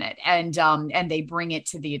lesbian in it. And they bring it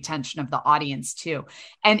to the attention of the audience too.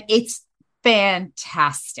 And it's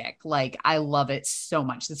fantastic. Like I love it so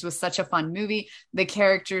much. This was such a fun movie. The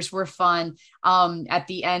characters were fun. At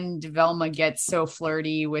the end, Velma gets so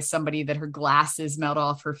flirty with somebody that her glasses melt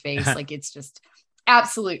off her face. Like it's just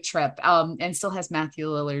absolute trip. And still has Matthew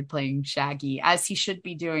Lillard playing Shaggy, as he should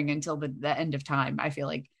be doing until the end of time. I feel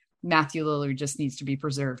like Matthew Lillard just needs to be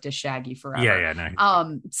preserved as Shaggy forever.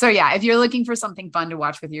 So if you're looking for something fun to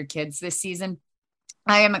watch with your kids this season,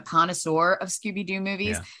 I am a connoisseur of Scooby-Doo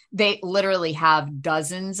movies. They literally have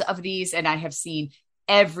dozens of these, and I have seen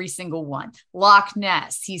every single one. Loch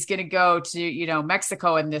Ness, he's going to go to,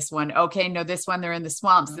 Mexico in this one. Okay, no, this one, they're in the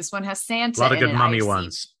swamps. This one has Santa. A lot of good in it. mummy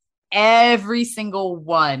ones. Every single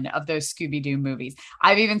one of those Scooby-Doo movies.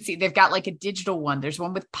 I've even seen, they've got like a digital one. There's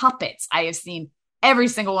one with puppets. I have seen every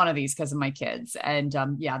single one of these because of my kids. And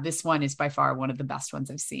this one is by far one of the best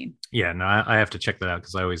ones I've seen. Yeah, no, I have to check that out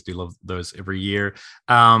because I always do love those every year.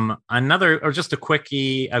 Just a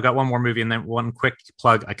quickie. I've got one more movie and then one quick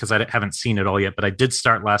plug because I haven't seen it all yet, but I did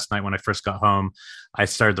start last night when I first got home. I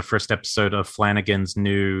started the first episode of Flanagan's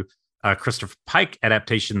new Christopher Pike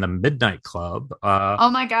adaptation, The Midnight Club. Oh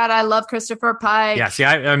my God, I love Christopher Pike. Yeah, see,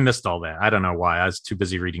 I missed all that. I don't know why. I was too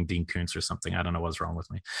busy reading Dean Koontz or something. I don't know what's wrong with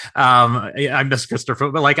me. I missed Christopher,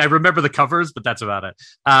 but I remember the covers, but that's about it.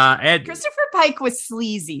 And Christopher Pike was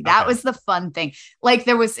sleazy. That was the fun thing.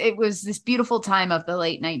 It was this beautiful time of the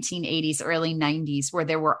late 1980s, early 90s, where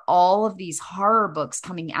there were all of these horror books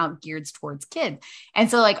coming out geared towards kids. And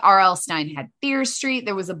so R.L. Stine had Fear Street.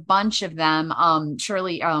 There was a bunch of them.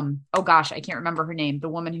 Shirley, oh gosh, I can't remember her name. The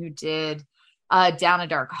woman who did Down a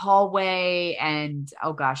Dark Hallway and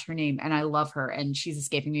oh gosh, her name. And I love her and she's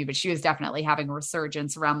escaping me, but she was definitely having a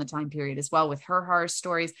resurgence around the time period as well with her horror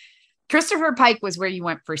stories. Christopher Pike was where you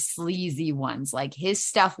went for sleazy ones. His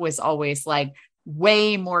stuff was always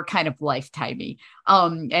way more kind of lifetimey.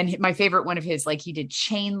 And my favorite one of his, he did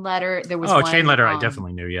Chain Letter. There was Chain Letter. I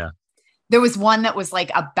definitely knew. Yeah. There was one that was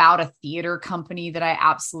about a theater company that I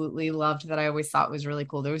absolutely loved that I always thought was really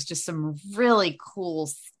cool. There was just some really cool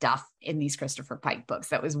stuff in these Christopher Pike books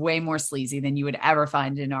that was way more sleazy than you would ever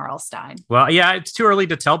find in R.L. Stine. Well, yeah, it's too early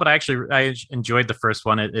to tell, but I enjoyed the first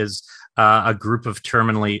one. It is a group of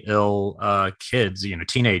terminally ill kids,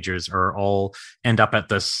 teenagers, are all end up at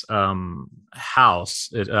this house.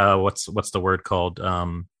 What's the word called?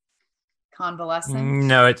 Convalescent?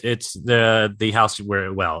 No, it's the house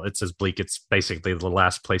where, it's as bleak. It's basically the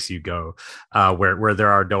last place you go where there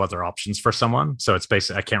are no other options for someone. So it's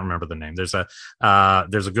basically, I can't remember the name. There's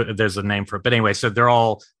a name for it. But anyway, so they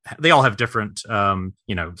all have different,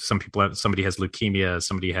 somebody has leukemia,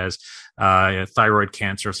 somebody has thyroid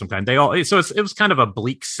cancer of some kind. It was kind of a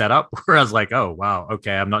bleak setup where I was like, oh, wow.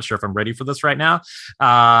 Okay. I'm not sure if I'm ready for this right now.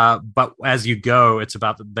 But as you go, it's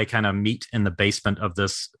about, they kind of meet in the basement of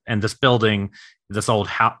this building. This old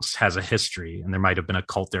house has a history and there might have been a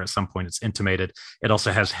cult there at some point. It's intimated. It also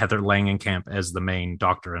has Heather Langenkamp as the main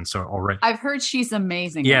doctor. And so already I've heard she's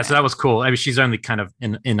amazing. Yeah. So that was cool. I mean, she's only kind of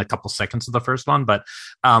in a couple seconds of the first one, but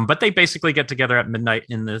they basically get together at midnight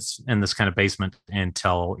in this kind of basement and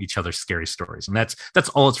tell each other scary stories. And that's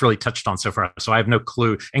all it's really touched on so far. So I have no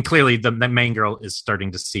clue. And clearly the main girl is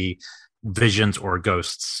starting to see visions or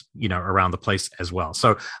ghosts, around the place as well.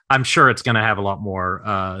 So I'm sure it's going to have a lot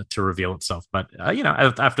more to reveal itself. But,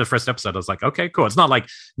 after the first episode, I was like, okay, cool. It's not like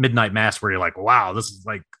Midnight Mass where you're like, wow, this is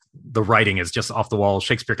the writing is just off the wall.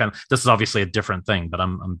 Shakespeare kind of, this is obviously a different thing, but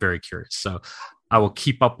I'm very curious. So I will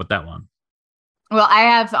keep up with that one. Well, I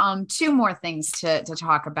have two more things to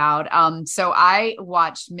talk about. So I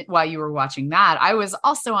watched, while you were watching that, I was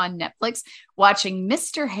also on Netflix watching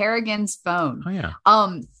Mr. Harrigan's Phone. Oh, yeah.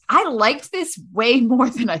 I liked this way more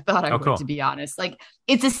than I thought I would, cool. To be honest.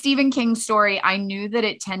 It's a Stephen King story. I knew that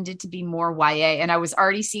it tended to be more YA, and I was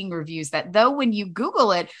already seeing reviews that though when you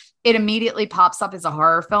Google it, it immediately pops up as a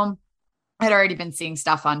horror film. I'd already been seeing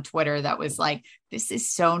stuff on Twitter that was this is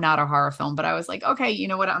so not a horror film, but I was like, okay, you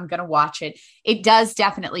know what? I'm going to watch it. It does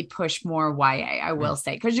definitely push more YA, I will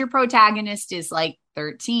say, because your protagonist is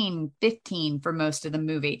 13, 15 for most of the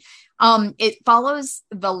movie. It follows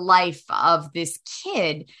the life of this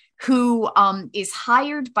kid who is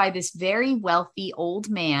hired by this very wealthy old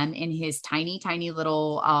man in his tiny, tiny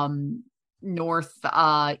little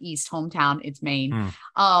northeast hometown. It's Maine.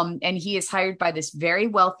 And he is hired by this very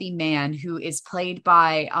wealthy man who is played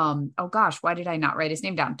by oh gosh, why did I not write his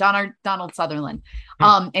name down? Donald Sutherland.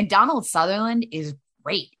 And Donald Sutherland is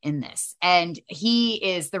great in this, and he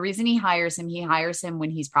is the reason he hires him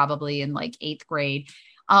when he's probably in 8th grade,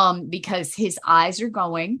 because his eyes are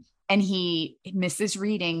going and he misses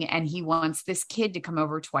reading, and he wants this kid to come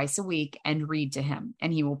over twice a week and read to him,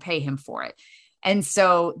 and he will pay him for it. And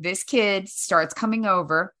so this kid starts coming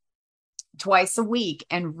over twice a week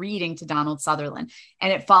and reading to Donald Sutherland.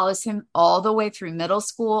 And it follows him all the way through middle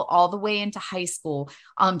school, all the way into high school,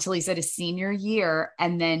 till he's at his senior year.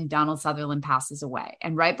 And then Donald Sutherland passes away.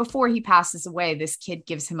 And right before he passes away, this kid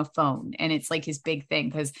gives him a phone. And it's his big thing,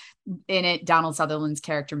 because in it, Donald Sutherland's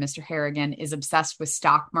character, Mr. Harrigan, is obsessed with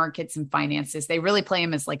stock markets and finances. They really play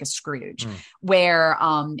him as a Scrooge, where,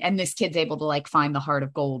 and this kid's able to find the heart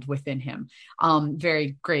of gold within him.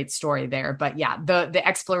 Very great story there. But yeah, the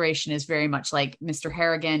exploration is very much Mr.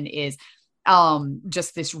 Harrigan is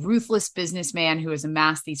just this ruthless businessman who has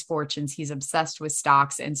amassed these fortunes. He's obsessed with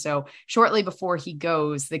stocks. And so shortly before he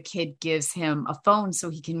goes, the kid gives him a phone so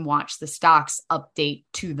he can watch the stocks update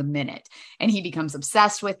to the minute. And he becomes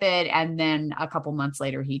obsessed with it. And then a couple months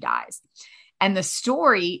later, he dies. And the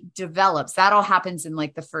story develops. That all happens in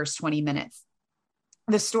like the first 20 minutes.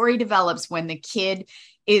 The story develops when the kid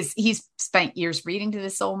he's spent years reading to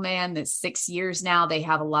this old man. That's 6 years now. They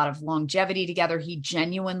have a lot of longevity together. He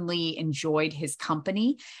genuinely enjoyed his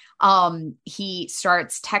company. He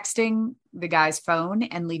starts texting the guy's phone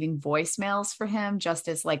and leaving voicemails for him just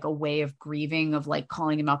as like a way of grieving, of like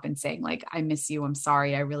calling him up and saying like, I miss you. I'm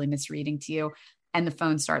sorry. I really miss reading to you. And the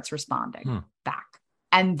phone starts responding back.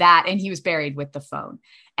 And he was buried with the phone.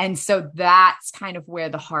 And so that's kind of where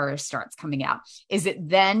the horror starts coming out, is it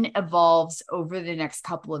then evolves over the next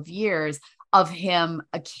couple of years of him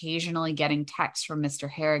occasionally getting texts from Mr.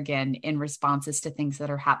 Harrigan in responses to things that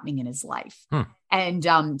are happening in his life. And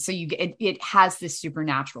so it has this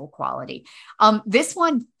supernatural quality. This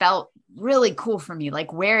one felt really cool for me,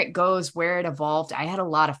 like where it goes, where it evolved. I had a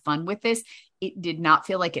lot of fun with this. It did not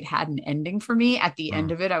feel like it had an ending for me. At the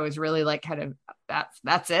end of it, I was really like, kind of,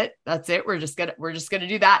 that's it. We're just gonna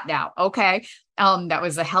do that now. Okay. That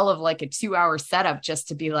was a hell of like a 2-hour setup just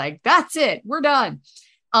to be like, that's it. We're done.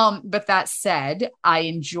 But that said, I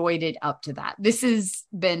enjoyed it up to that. This has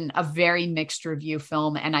been a very mixed review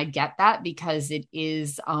film. And I get that because it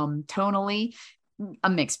is tonally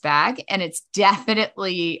a mixed bag. And it's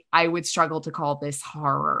definitely, I would struggle to call this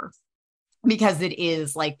horror, because it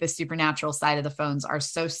is like the supernatural side of the phones are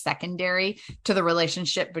so secondary to the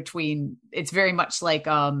relationship between, it's very much like,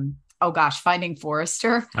 Finding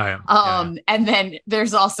Forrester. And then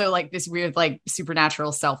there's also like this weird, like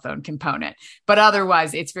supernatural cell phone component, but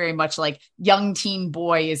otherwise it's very much like young teen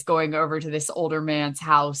boy is going over to this older man's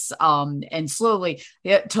house, and slowly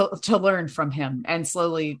to learn from him, and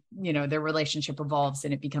slowly, their relationship evolves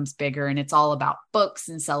and it becomes bigger, and it's all about books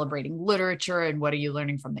and celebrating literature and what are you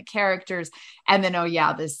learning from the characters. And then,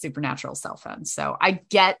 this supernatural cell phone. So I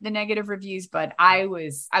get the negative reviews, but I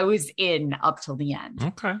was in up till the end.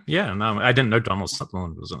 Okay. Yeah. No, I didn't know Donald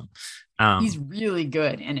Sutherland was in it. He's really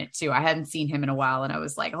good in it too. I hadn't seen him in a while, and I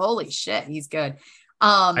was like, "Holy shit, he's good."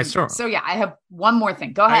 I have one more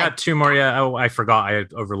thing. Go ahead. I got two more. Yeah. Oh, I forgot. I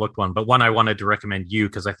overlooked one, but one I wanted to recommend you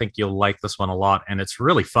because I think you'll like this one a lot, and it's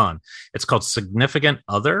really fun. It's called Significant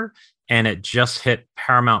Other, and it just hit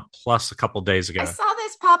Paramount Plus a couple days ago. I saw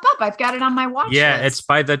this pop up. I've got it on my watch list. It's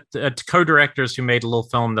by the co-directors who made a little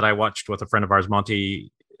film that I watched with a friend of ours,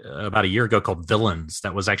 Monty, about a year ago, called Villains,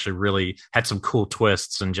 that was actually really had some cool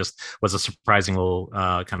twists and just was a surprising little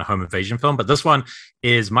kind of home invasion film. But this one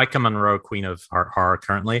is Micah Monroe, queen of horror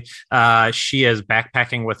currently. She is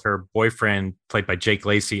backpacking with her boyfriend, played by Jake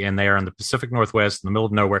Lacey, and they are in the Pacific Northwest in the middle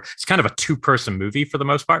of nowhere. It's kind of a 2-person movie for the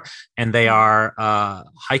most part, and they are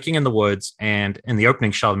hiking in the woods, and in the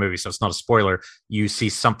opening shot of the movie, so it's not a spoiler, you see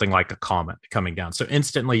something like a comet coming down. So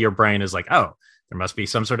instantly your brain is like, oh, there must be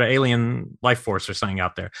some sort of alien life force or something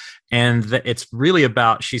out there. And it's really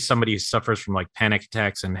about, she's somebody who suffers from like panic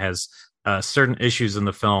attacks and has certain issues in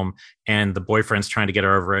the film, and the boyfriend's trying to get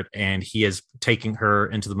her over it, and he is taking her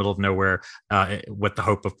into the middle of nowhere with the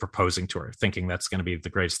hope of proposing to her, thinking that's going to be the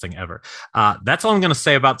greatest thing ever. That's all I'm going to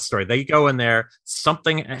say about the story. They go in there,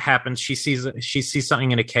 something happens, she sees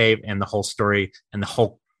something in a cave, and the whole story and the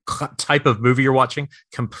whole type of movie you're watching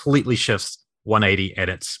completely shifts 180, and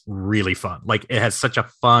it's really fun. Like, it has such a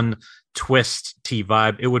fun twist T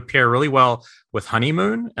vibe. It would pair really well with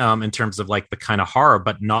Honeymoon in terms of like the kind of horror,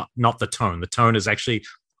 but not the tone. The tone is actually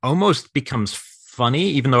almost becomes funny,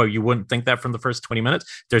 even though you wouldn't think that from the first 20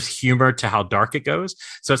 minutes. There's humor to how dark it goes.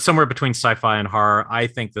 So it's somewhere between sci-fi and horror. I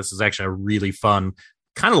think this is actually a really fun,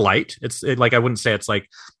 kind of light. It's like, I wouldn't say it's like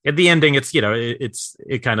at the ending, it's,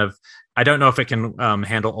 it kind of, I don't know if it can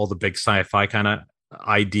handle all the big sci-fi kind of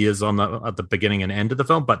ideas at the beginning and end of the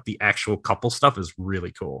film, but the actual couple stuff is really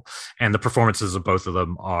cool, and the performances of both of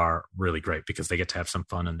them are really great because they get to have some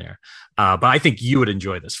fun in there. But I think you would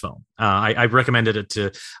enjoy this film. I recommended it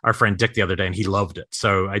to our friend Dick the other day, and he loved it.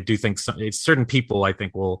 So I do think certain people, I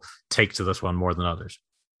think, will take to this one more than others.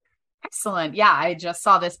 Excellent. Yeah, I just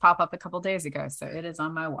saw this pop up a couple days ago, so it is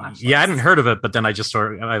on my watch list. Yeah, I hadn't heard of it, but then I just saw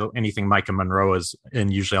anything Micah Monroe is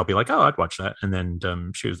in. Usually I'll be like, oh, I'd watch that. And then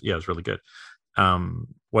it was really good.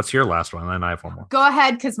 What's your last one? And I have one more. Go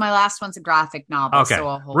ahead, because my last one's a graphic novel. Okay,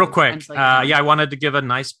 so real quick. I wanted to give a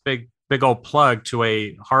nice big old plug to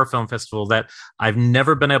a horror film festival that I've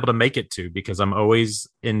never been able to make it to because I'm always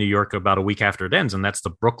in New York about a week after it ends, and that's the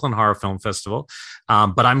Brooklyn Horror Film Festival.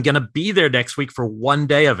 But I'm going to be there next week for one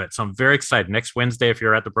day of it. So I'm very excited. Next Wednesday, if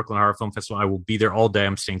you're at the Brooklyn Horror Film Festival, I will be there all day.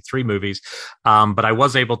 I'm seeing 3 movies. But I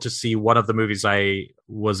was able to see one of the movies I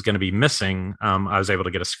was going to be missing. I was able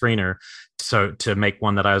to get a screener to make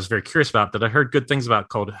one that I was very curious about, that I heard good things about,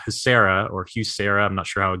 called Huesera. I'm not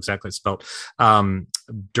sure how exactly it's spelled.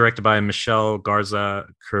 Directed by Michelle Garza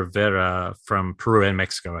Cervera from Peru and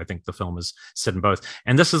Mexico. I think the film is set in both.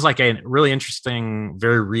 And this is like a really interesting,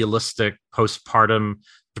 very realistic postpartum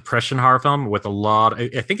depression horror film with a lot.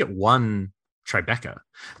 I think it won Tribeca.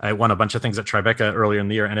 It won a bunch of things at Tribeca earlier in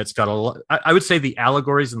the year, and it's got a lot. I would say the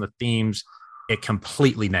allegories and the themes it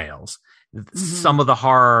completely nails. Mm-hmm. Some of the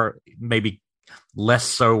horror maybe less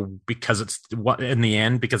so because it's in the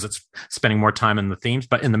end because it's spending more time in the themes,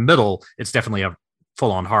 but in the middle it's definitely a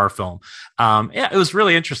full-on horror film. It was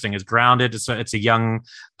really interesting. It's grounded. It's a young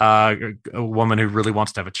a woman who really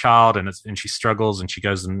wants to have a child, and she struggles, and she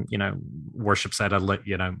goes and worships at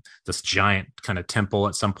this giant kind of temple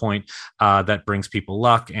at some point that brings people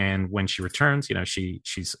luck. And when she returns,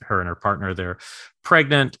 she's her and her partner, they're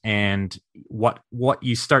pregnant, and what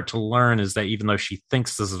you start to learn is that even though she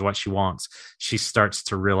thinks this is what she wants, she starts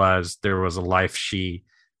to realize there was a life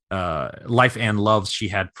and loves she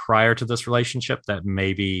had prior to this relationship that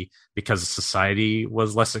maybe because society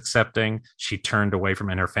was less accepting, she turned away from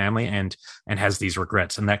in her family and has these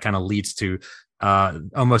regrets. And that kind of leads to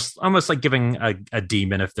almost like giving a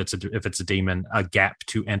demon, if it's a demon, a gap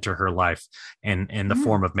to enter her life in the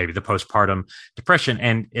form of maybe the postpartum depression.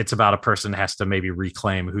 And it's about a person has to maybe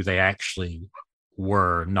reclaim who they actually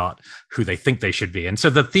were, not who they think they should be. And so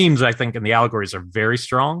the themes, I think, and the allegories are very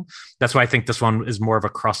strong. That's why I think this one is more of a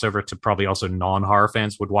crossover to probably also non-horror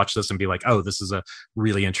fans would watch this and be like, oh, this is a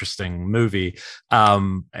really interesting movie.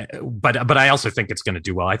 But I also think it's going to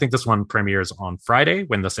do well. I think this one premieres on Friday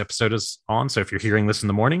when this episode is on. So if you're hearing this in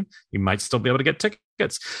the morning, you might still be able to get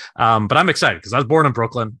tickets. But I'm excited because I was born in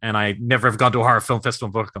Brooklyn and I never have gone to a horror film festival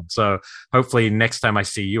in Brooklyn. So hopefully next time I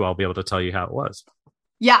see you, I'll be able to tell you how it was.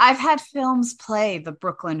 Yeah, I've had films play the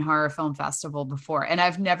Brooklyn Horror Film Festival before, and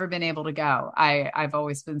I've never been able to go. I've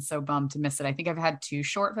always been so bummed to miss it. I think I've had 2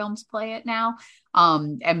 short films play it now,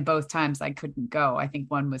 and both times I couldn't go. I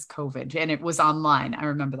think one was COVID, and it was online. I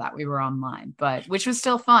remember that we were online, which was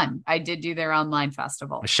still fun. I did do their online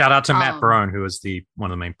festival. A shout out to Matt Barone, who was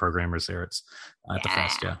one of the main programmers there. It's at the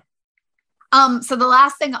fest, yeah. So the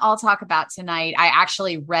last thing I'll talk about tonight, I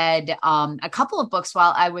actually read a couple of books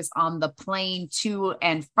while I was on the plane to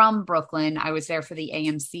and from Brooklyn. I was there for the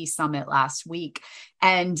AMC Summit last week.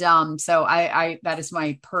 And so I that is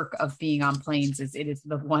my perk of being on planes, is it is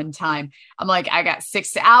the one time I'm like, I got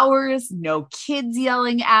 6 hours, no kids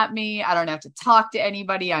yelling at me. I don't have to talk to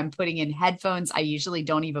anybody. I'm putting in headphones. I usually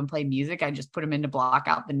don't even play music. I just put them in to block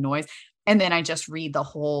out the noise. And then I just read the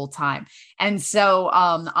whole time. And so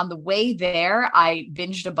on the way there, I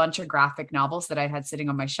binged a bunch of graphic novels that I had sitting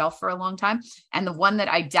on my shelf for a long time. And the one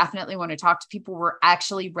that I definitely want to talk to people were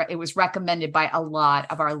actually, it was recommended by a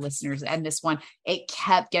lot of our listeners. And this one, it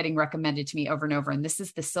kept getting recommended to me over and over. And this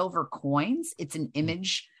is The Silver Coins. It's an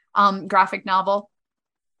Image graphic novel.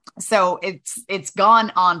 So it's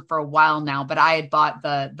gone on for a while now, but I had bought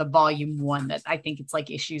the volume 1 that I think it's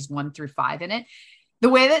like issues 1 through 5 in it. The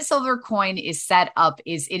way that Silver Coin is set up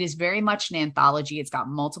is it is very much an anthology. It's got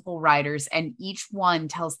multiple writers, and each one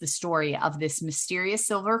tells the story of this mysterious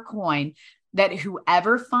silver coin that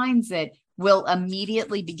whoever finds it will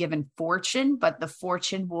immediately be given fortune, but the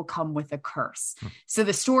fortune will come with a curse. So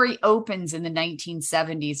the story opens in the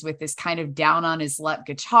 1970s with this kind of down on his luck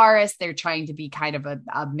guitarist. They're trying to be kind of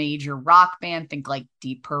a major rock band, think like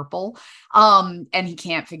Deep Purple. And he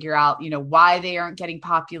can't figure out, why they aren't getting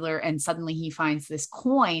popular. And suddenly he finds this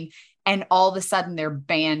coin, and all of a sudden their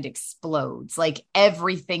band explodes. Like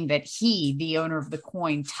everything that he, the owner of the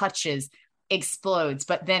coin, touches explodes,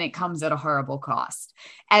 but then it comes at a horrible cost.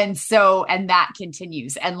 And that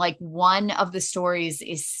continues. And like one of the stories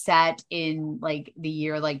is set in like the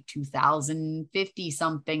year like 2050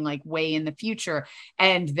 something, like way in the future,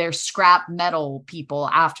 and they're scrap metal people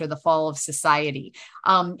after the fall of society.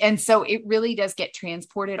 And so it really does get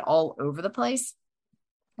transported all over the place.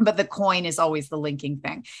 But the coin is always the linking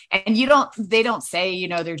thing. And they don't say,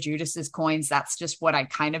 they're Judas's coins. That's just what I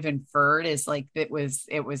kind of inferred, is like, it was,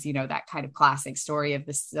 that kind of classic story of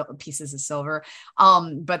the pieces of silver.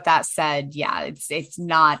 But that said, yeah, it's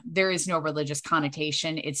not, there is no religious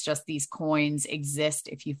connotation. It's just these coins exist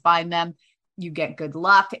if you find them. you get good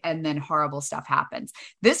luck, and then horrible stuff happens.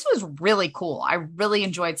 This was really cool. I really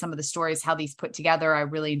enjoyed some of the stories, how these put together. I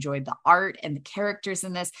really enjoyed the art and the characters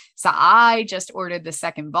in this. So I just ordered the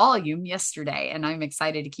second volume yesterday, and I'm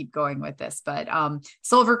excited to keep going with this. But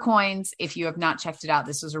Silver Coins, if you have not checked it out,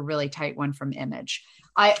 this was a really tight one from Image.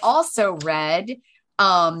 I also read,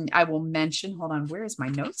 I will mention, hold on, where is my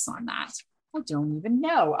notes on that? I don't even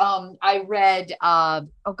know. I read,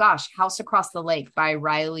 House Across the Lake by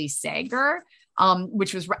Riley Sager,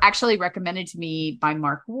 which was actually recommended to me by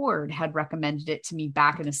Mark Ward, had recommended it to me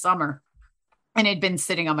back in the summer. And it had been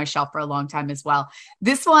sitting on my shelf for a long time as well.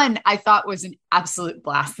 This one I thought was an absolute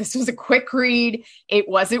blast. This was a quick read. It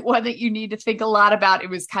wasn't one that you need to think a lot about. It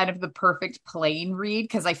was kind of the perfect plain read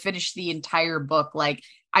because I finished the entire book. Like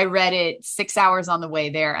I read it 6 hours on the way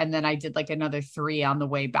there, and then I did like another 3 on the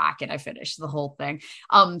way back, and I finished the whole thing.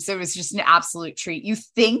 So it was just an absolute treat. You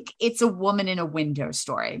think it's a woman in a window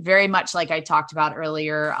story, very much like I talked about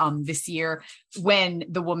earlier this year when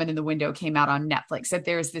The Woman in the Window came out on Netflix, that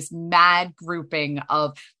there's this mad grouping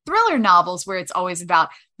of thriller novels where it's always about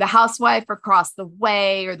the housewife across the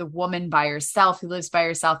way or the woman by herself who lives by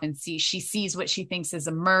herself and she sees what she thinks is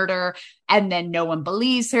a murder, and then no one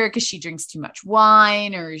believes her because she drinks too much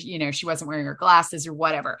wine or, you know, she wasn't wearing her glasses or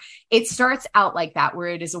whatever. It starts out like that, where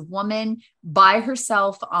it is a woman by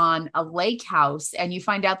herself on a lake house, and you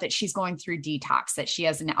find out that she's going through detox, that she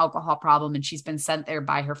has an alcohol problem, and she's been sent there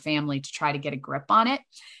by her family to try to get a grip on it.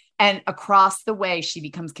 And across the way, she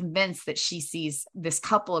becomes convinced that she sees this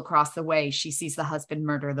couple across the way. She sees the husband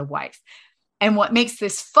murder the wife. And what makes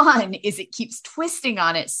this fun is it keeps twisting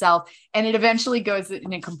on itself, and it eventually goes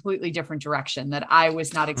in a completely different direction that I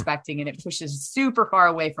was not expecting. And it pushes super far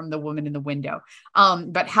away from The Woman in the Window.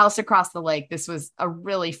 But House Across the Lake, this was a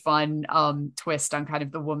really fun twist on kind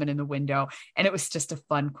of The Woman in the Window. And it was just a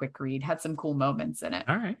fun, quick read. Had some cool moments in it.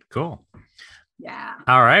 All right, cool. Yeah.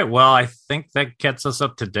 All right. Well, I think that gets us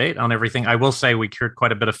up to date on everything. I will say we heard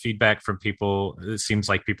quite a bit of feedback from people. It seems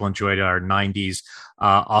like people enjoyed our 90s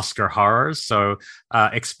Oscar horrors. So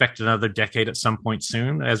expect another decade at some point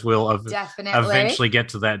soon, as we'll eventually get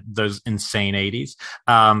to those insane 80s.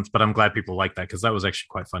 But I'm glad people like that because that was actually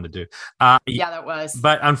quite fun to do. Yeah, that was.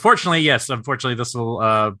 But unfortunately, this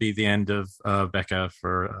will be the end of Becca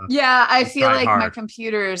for. I feel like my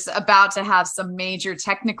computer's about to have some major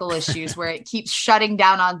technical issues where it keeps shutting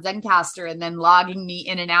down on Zencastr and then logging me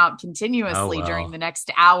in and out continuously during the next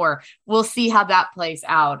hour. We'll see how that plays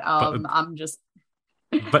out. I'm just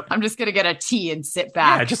going to get a tea and sit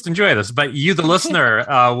back. Yeah, just enjoy this. But you, the listener,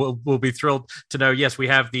 will be thrilled to know, yes, we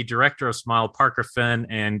have the director of Smile, Parker Finn,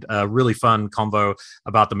 and a really fun convo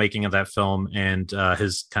about the making of that film and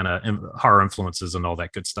his kind of horror influences and all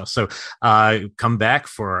that good stuff. So come back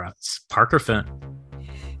for Parker Finn.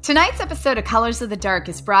 Tonight's episode of Colors of the Dark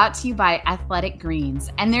is brought to you by Athletic Greens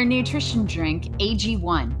and their nutrition drink,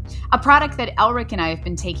 AG1, a product that Elric and I have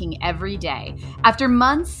been taking every day. After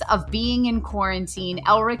months of being in quarantine,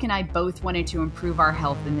 Elric and I both wanted to improve our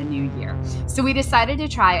health in the new year. So we decided to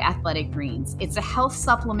try Athletic Greens. It's a health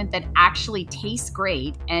supplement that actually tastes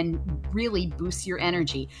great and really boosts your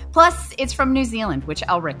energy. Plus, it's from New Zealand, which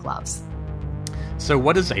Elric loves. So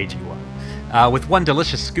what is AG1? With one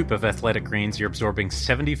delicious scoop of Athletic Greens, you're absorbing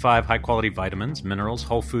 75 high-quality vitamins, minerals,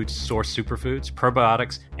 whole foods, source superfoods,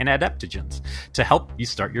 probiotics, and adaptogens to help you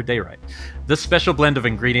start your day right. This special blend of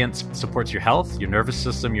ingredients supports your health, your nervous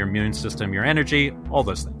system, your immune system, your energy, all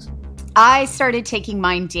those things. I started taking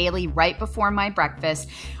mine daily right before my breakfast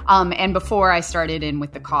and before I started in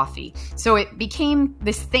with the coffee. So it became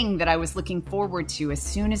this thing that I was looking forward to as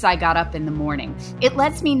soon as I got up in the morning. It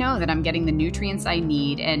lets me know that I'm getting the nutrients I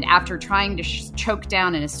need. And after trying to choke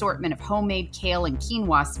down an assortment of homemade kale and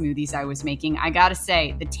quinoa smoothies I was making, I gotta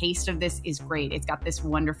say, the taste of this is great. It's got this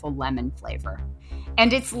wonderful lemon flavor.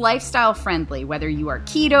 And it's lifestyle friendly, whether you are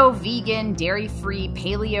keto, vegan, dairy-free,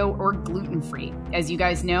 paleo, or gluten-free. As you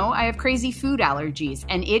guys know, I have crazy food allergies,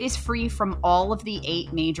 and it is free from all of the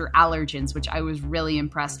 8 major allergens, which I was really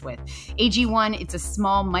impressed with. AG1, it's a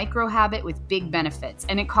small micro habit with big benefits,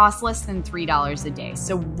 and it costs less than $3 a day,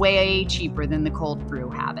 so way cheaper than the cold brew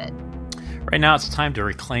habit. Right now, it's time to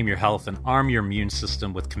reclaim your health and arm your immune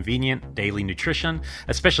system with convenient daily nutrition,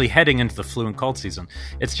 especially heading into the flu and cold season.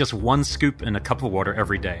 It's just 1 scoop in a cup of water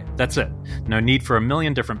every day. That's it. No need for a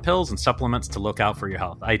million different pills and supplements to look out for your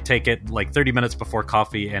health. I take it like 30 minutes before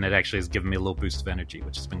coffee, and it actually has given me a little boost of energy,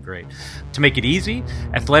 which has been great. To make it easy,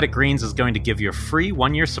 Athletic Greens is going to give you a free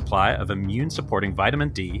 1-year supply of immune-supporting vitamin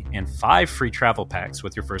D and 5 free travel packs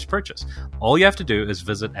with your first purchase. All you have to do is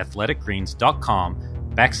visit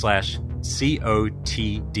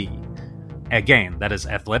athleticgreens.com/COTD. Again, that is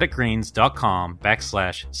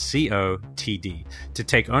athleticgreens.com/COTD to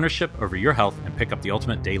take ownership over your health and pick up the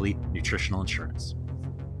ultimate daily nutritional insurance.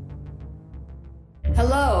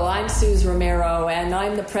 Hello, I'm Suze Romero, and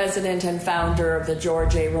I'm the president and founder of the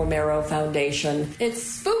George A. Romero Foundation. It's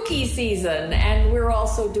spooky season, and we're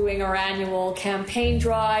also doing our annual campaign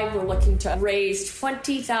drive. We're looking to raise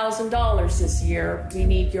 $20,000 this year. We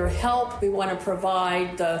need your help. We want to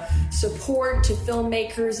provide the support to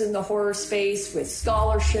filmmakers in the horror space with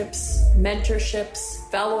scholarships, mentorships,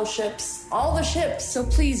 fellowships, all the ships. So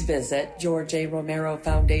please visit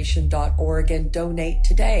georgearomerofoundation.org and donate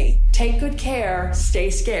today. Take good care.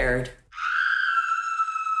 Stay scared.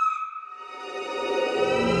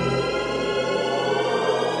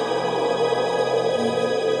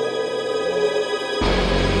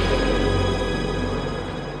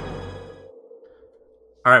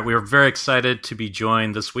 All right, we are very excited to be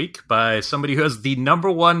joined this week by somebody who has the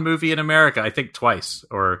 #1 movie in America, I think twice,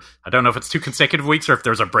 or I don't know if it's 2 consecutive weeks or if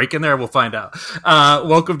there's a break in there. We'll find out.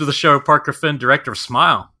 Welcome to the show, Parker Finn, director of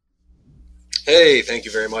Smile. Hey, thank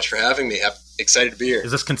you very much for having me. I'm excited to be here.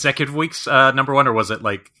 Is this consecutive weeks #1, or was it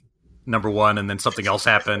like #1 and then something else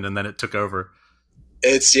happened and then it took over?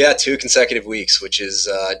 It's 2 consecutive weeks, which is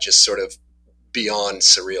just sort of beyond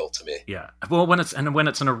surreal to me. Yeah. Well, when it's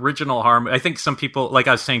an original horror, I think some people, like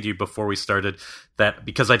I was saying to you before we started, that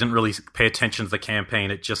because I didn't really pay attention to the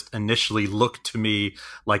campaign, it just initially looked to me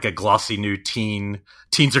like a glossy new teens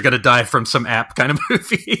are going to die from some app kind of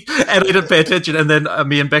movie. And I didn't pay attention. And then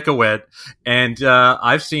me and Becca went, and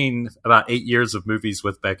I've seen about 8 years of movies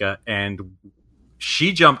with Becca, and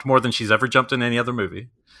she jumped more than she's ever jumped in any other movie.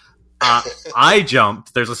 I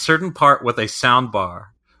jumped. There's a certain part with a sound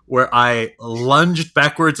bar where I lunged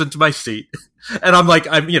backwards into my seat, and I'm like,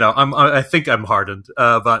 I think I'm hardened,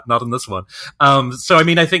 but not in this one. So, I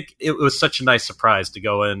mean, I think it was such a nice surprise to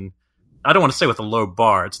go in. I don't want to say with a low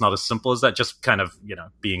bar. It's not as simple as that. Just kind of,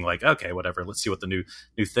 being like, okay, whatever. Let's see what the new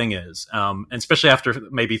thing is. And especially after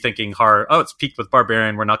maybe thinking horror, it's peaked with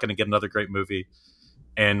Barbarian. We're not going to get another great movie.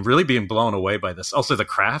 And really being blown away by this. Also, the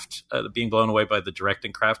craft, being blown away by the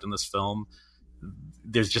directing craft in this film.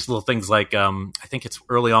 There's just little things like I think it's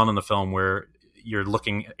early on in the film where you're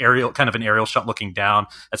looking an aerial shot looking down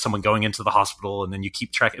at someone going into the hospital, and then you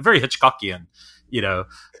keep track. Very Hitchcockian,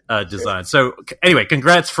 design. So anyway,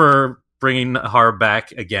 congrats for bringing horror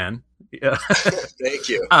back again. Thank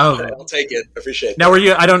you. I'll take it. Appreciate it. Now, were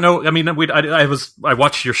you? I don't know. I mean, I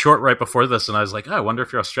watched your short right before this, and I was like, I wonder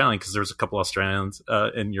if you're Australian, because there's a couple Australians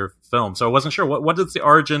in your film. So I wasn't sure. What is the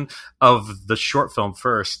origin of the short film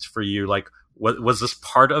first for you? Like, was this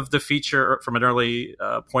part of the feature from an early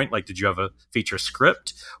point? Like, did you have a feature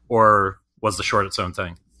script, or was the short its own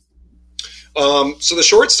thing? So the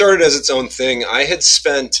short started as its own thing. I had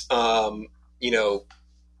spent,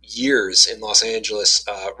 years in Los Angeles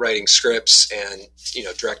writing scripts and,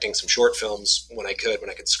 directing some short films when I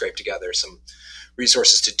could scrape together some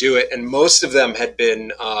resources to do it. And most of them had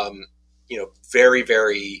been, very,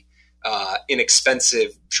 very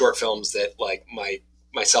inexpensive short films that like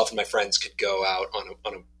myself and my friends could go out on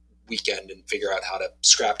a weekend and figure out how to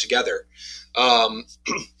scrap together.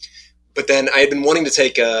 But then I had been wanting to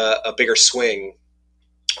take a bigger swing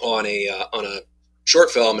on a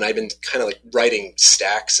short film, and I'd been kind of like writing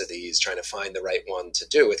stacks of these, trying to find the right one to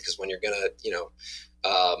do with. Because when you're gonna,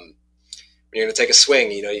 take a swing,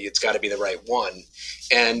 it's got to be the right one.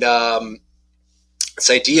 And this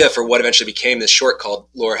idea for what eventually became this short called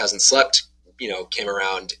 "Laura Hasn't Slept" came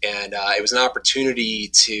around, and it was an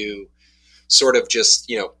opportunity to sort of just,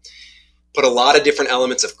 put a lot of different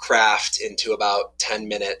elements of craft into about 10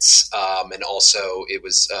 minutes. And also it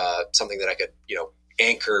was something that I could,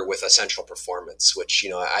 anchor with a central performance, which,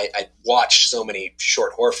 I watched so many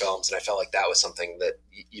short horror films, and I felt like that was something that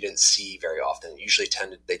you didn't see very often. Usually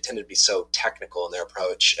they tended to be so technical in their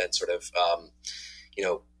approach and sort of,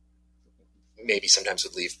 maybe sometimes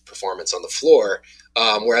would leave performance on the floor.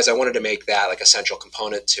 Whereas I wanted to make that like a central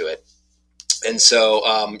component to it. And so,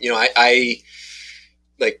 I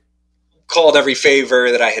like called every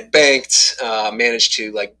favor that I had banked, managed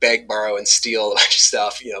to like beg, borrow, and steal a bunch of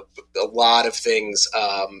stuff. A lot of things,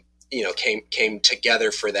 came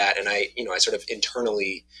together for that. And I sort of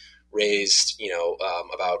internally raised,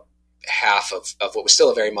 about half of what was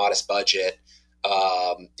still a very modest budget,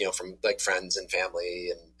 from like friends and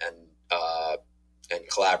family and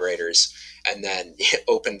collaborators, and then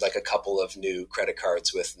opened like a couple of new credit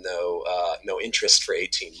cards with no interest for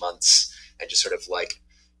 18 months, and just sort of like,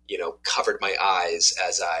 covered my eyes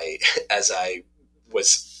as I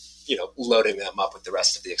was, loading them up with the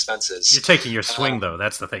rest of the expenses. You're taking your swing though.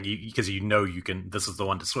 That's the thing, because you can. This is the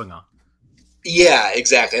one to swing on. Yeah,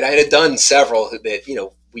 exactly. And I had done several that,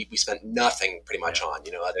 we spent nothing pretty much on,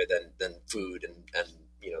 other than food and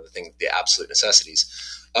the absolute necessities.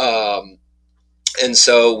 And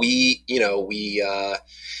so we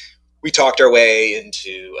talked our way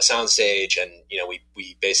into a soundstage, and,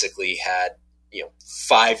 we basically had,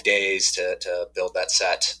 5 days to build that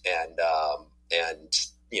set, and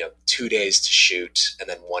 2 days to shoot, and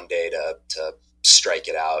then 1 day to strike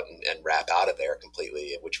it out and wrap out of there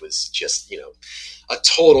completely, which was just, a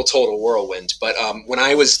total whirlwind. But when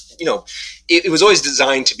I was, it was always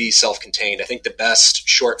designed to be self-contained. I think the best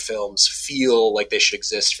short films feel like they should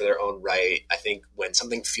exist for their own right. I think when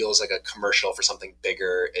something feels like a commercial for something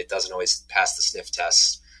bigger, it doesn't always pass the sniff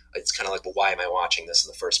test. It's kind of like, well, why am I watching this in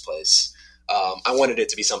the first place? I wanted it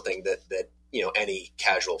to be something that any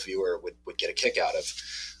casual viewer would get a kick out of.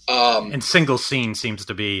 And single scene seems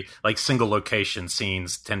to be like single location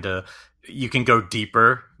scenes tend to, you can go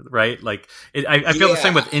deeper, right? Like I feel the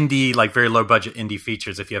same with indie, like very low budget indie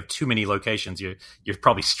features. If you have too many locations, you're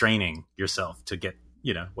probably straining yourself to get,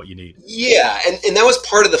 what you need. Yeah. And that was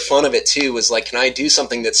part of the fun of it too, was like, can I do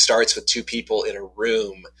something that starts with two people in a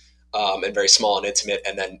room, and very small and intimate,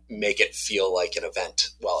 and then make it feel like an event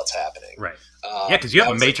while it's happening. Right. Yeah, because you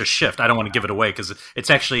have a major shift. I don't want to give it away because it's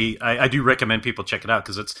actually, I do recommend people check it out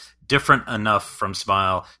because it's different enough from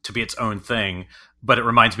Smile to be its own thing, but it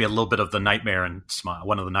reminds me a little bit of the Nightmare in Smile,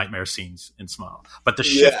 one of the Nightmare scenes in Smile. But the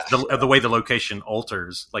shift, the way the location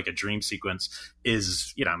alters, like a dream sequence,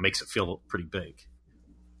 is, makes it feel pretty big.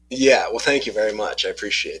 Yeah, well, thank you very much. I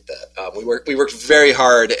appreciate that. We worked very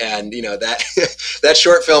hard, and that that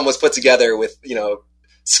short film was put together with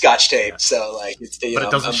Scotch tape. So like, it's but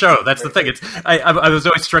it doesn't show. That's the thing. It's I was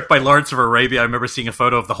always struck by Lawrence of Arabia. I remember seeing a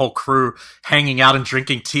photo of the whole crew hanging out and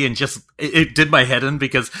drinking tea, and just it did my head in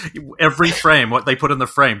because every frame, what they put in the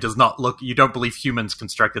frame, does not look. You don't believe humans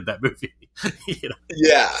constructed that movie.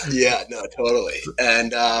 Yeah, no, totally,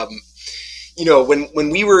 and. When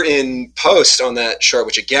we were in post on that short,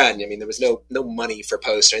 which again, I mean, there was no money for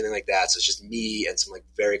post or anything like that. So it's just me and some like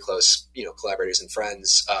very close, collaborators and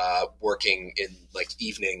friends, working in like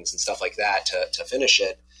evenings and stuff like that to finish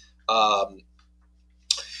it.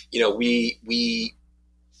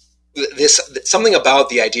 Something about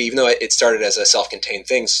the idea, even though it started as a self-contained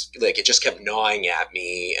thing, like it just kept gnawing at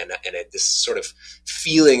me, and this sort of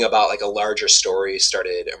feeling about like a larger story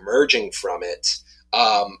started emerging from it.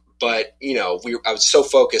 But I was so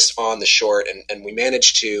focused on the short, and we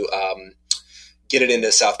managed to get it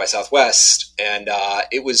into South by Southwest, and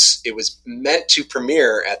it was meant to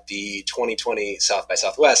premiere at the 2020 South by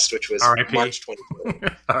Southwest, which was R.I.P. March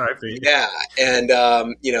 2020. R.I.P. Yeah, and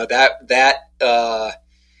I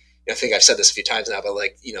think I've said this a few times now, but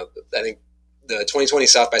like I think the 2020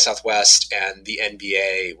 South by Southwest and the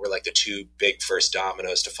NBA were like the two big first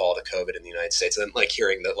dominoes to fall to COVID in the United States, and then like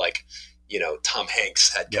hearing that like. Tom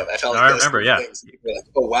Hanks had COVID. I remember, yeah. We're like,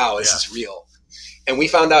 oh, wow, this is real. And we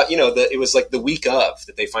found out, that it was like the week of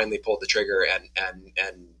that they finally pulled the trigger and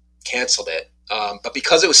canceled it. But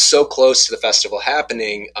because it was so close to the festival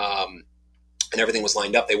happening, and everything was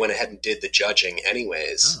lined up, they went ahead and did the judging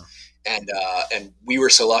anyways. Oh. And we were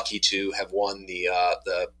so lucky to have won the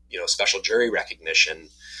special jury recognition.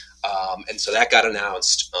 And so that got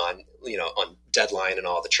announced on Deadline and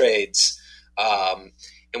all the trades.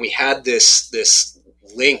 And we had this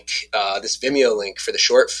link, this Vimeo link for the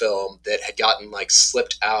short film that had gotten like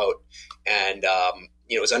slipped out, and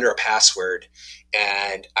it was under a password.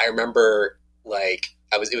 And I remember like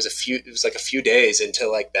it was like a few days into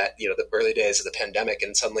like that, the early days of the pandemic,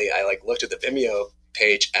 and suddenly I like looked at the Vimeo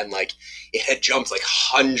page and like it had jumped like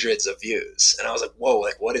hundreds of views, and I was like, whoa,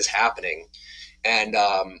 like what is happening? And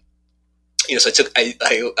so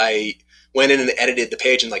I went in and edited the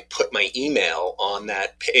page and like put my email on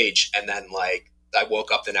that page, and then like I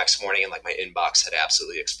woke up the next morning and like my inbox had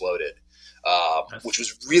absolutely exploded, which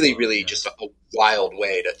was really just a wild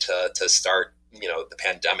way to start the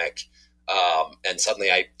pandemic. And suddenly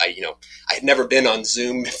I had never been on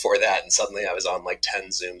Zoom before that, and suddenly I was on like 10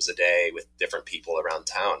 Zooms a day with different people around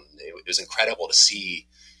town. It was incredible to see,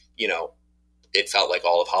 it felt like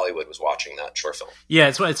all of Hollywood was watching that short film. Yeah,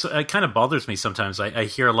 it kind of bothers me sometimes. I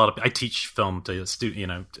hear a lot of, I teach film to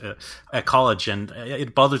at college, and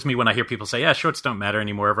it bothers me when I hear people say, yeah, shorts don't matter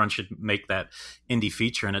anymore. Everyone should make that indie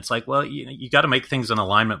feature. And it's like, well, you got to make things in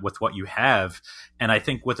alignment with what you have. And I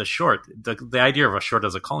think with a short, the idea of a short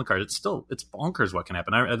as a calling card, it's bonkers what can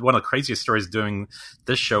happen. One of the craziest stories doing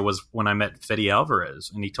this show was when I met Fede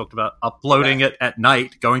Alvarez, and he talked about uploading it at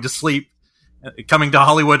night, going to sleep, coming to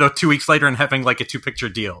Hollywood 2 weeks later and having like a 2-picture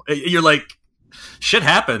deal. You're like, shit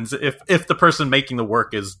happens if the person making the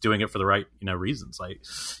work is doing it for the right, reasons, like,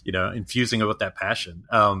 infusing it with that passion.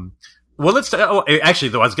 Well, actually,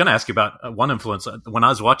 though, I was going to ask you about one influence. When I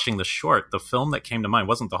was watching the short, the film that came to mind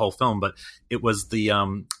wasn't the whole film, but it was the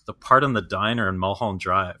part in the diner in Mulholland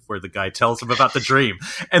Drive where the guy tells him about the dream,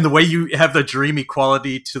 and the way you have the dreamy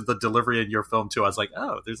quality to the delivery in your film too. I was like,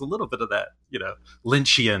 oh, there's a little bit of that,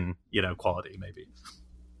 Lynchian, quality maybe.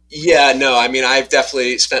 Yeah, no, I mean, I've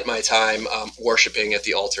definitely spent my time worshiping at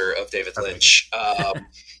the altar of David Lynch.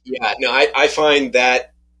 Yeah, no, I find that.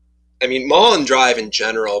 I mean, Mulholland Drive in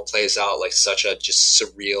general plays out like such a just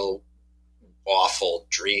surreal, awful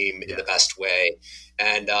dream in the best way,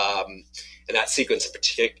 and that sequence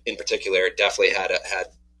in particular definitely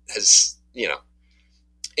has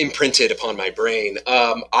imprinted upon my brain.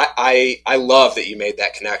 I love that you made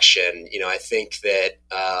that connection. I think that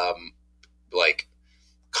like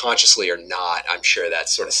consciously or not, I'm sure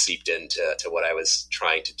that's sort of seeped into what I was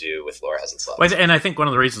trying to do with Laura Hasn't Slept. Well, and I think one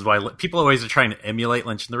of the reasons why people always are trying to emulate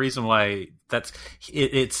Lynch, and the reason why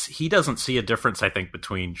it's he doesn't see a difference, I think,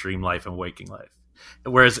 between dream life and waking life.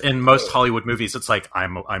 Whereas in most Hollywood movies, it's like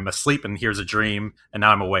I'm asleep and here's a dream and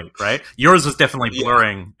now I'm awake, right? Yours is definitely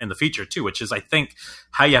blurring in the feature too, which is, I think,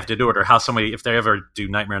 how you have to do it, or how somebody, if they ever do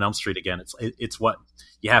Nightmare on Elm Street again, it's what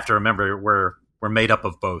you have to remember. We're made up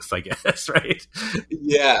of both, I guess, right?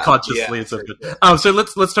 Yeah, consciously. yeah, sure. So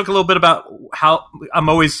let's talk a little bit about how I'm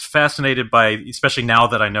always fascinated by, especially now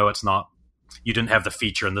that I know you didn't have the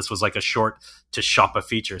feature and this was like a short to shop a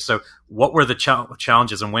feature. So what were the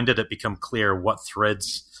challenges, and when did it become clear what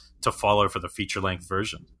threads to follow for the feature length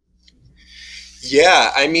version?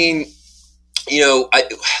 Yeah, I mean,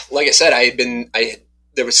 like I said,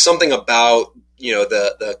 there was something about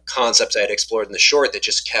the concepts I had explored in the short that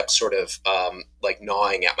just kept sort of like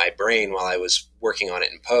gnawing at my brain while I was working on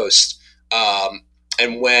it in post.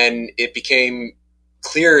 And when it became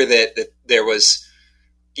clear that there was,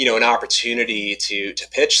 an opportunity to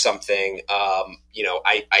pitch something,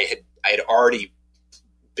 I had already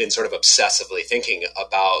been sort of obsessively thinking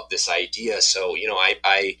about this idea. So,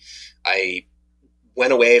 I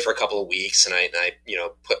went away for a couple of weeks and I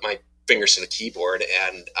put my fingers to the keyboard,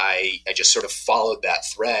 and I just sort of followed that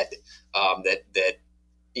thread that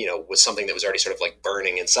was something that was already sort of like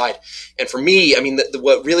burning inside. And for me, I mean,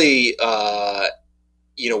 what really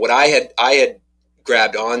what I had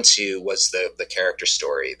grabbed onto was the character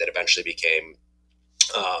story that eventually became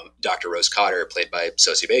Dr. Rose Cotter, played by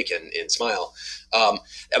Sosie Bacon in Smile. I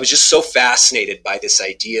was just so fascinated by this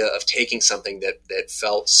idea of taking something that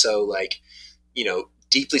felt so like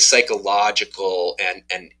deeply psychological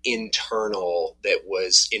and internal, that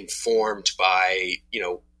was informed by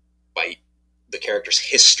the character's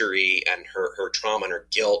history and her trauma and her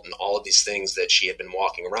guilt and all of these things that she had been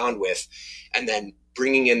walking around with, and then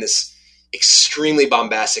bringing in this extremely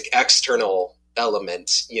bombastic external element,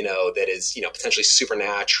 that is, potentially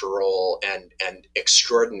supernatural and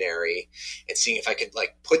extraordinary, and seeing if I could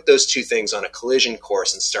like put those two things on a collision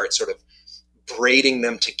course and start sort of braiding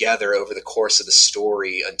them together over the course of the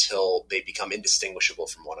story until they become indistinguishable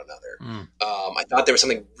from one another. I thought there was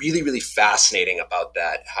something really, really fascinating about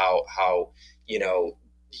that. How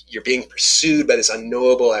you're being pursued by this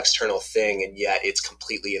unknowable external thing, and yet it's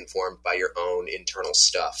completely informed by your own internal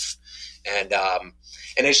stuff. And I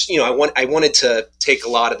just, I wanted to take a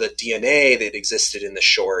lot of the DNA that existed in the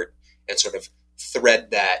short and sort of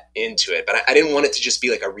thread that into it, but I didn't want it to just be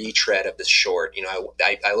like a retread of this short.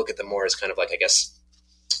 I look at them more as kind of like, I guess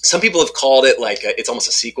some people have called it like it's almost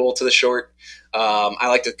a sequel to the short. I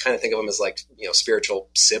like to kind of think of them as like, spiritual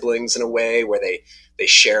siblings in a way, where they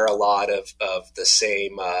share a lot of the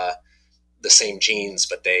same genes,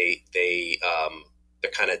 but they're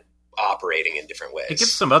kind of operating in different ways. It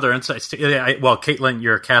gives some other insights too. Caitlin,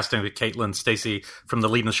 you're casting with Caitlin Stacey from the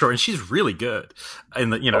lead in the short, and she's really good in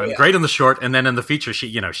the, great in the short, and then in the feature,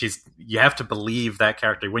 you have to believe that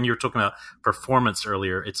character. When you were talking about performance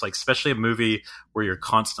earlier, it's like, especially a movie where you're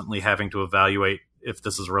constantly having to evaluate if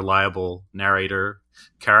this is a reliable narrator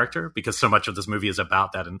character, because so much of this movie is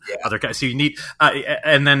about that and other guys. So you need,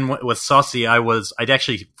 and then with Saucy, I'd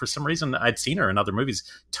actually, for some reason, I'd seen her in other movies,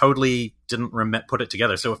 totally didn't put it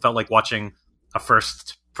together. So it felt like watching a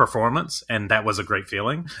first performance, and that was a great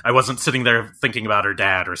feeling. I wasn't sitting there thinking about her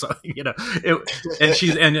dad or something,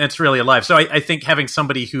 and it's really alive. So I think having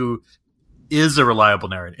somebody who is a reliable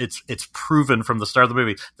narrator, it's proven from the start of the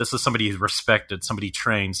movie, this is somebody who's respected, somebody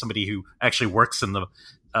trained, somebody who actually works in the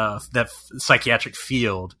that psychiatric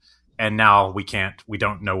field, and now we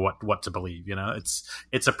don't know what to believe.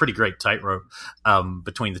 It's a pretty great tightrope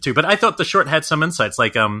between the two. But I thought the short had some insights,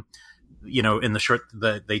 like in the short,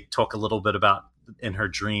 they talk a little bit about in her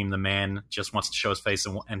dream, the man just wants to show his face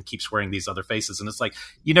and keeps wearing these other faces. And it's like,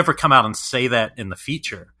 you never come out and say that in the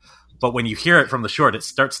feature, but when you hear it from the short, it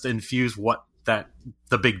starts to infuse what the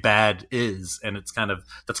big bad is. And that's kind of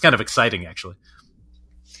exciting, actually.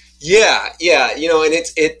 Yeah. And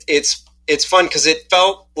it's fun because it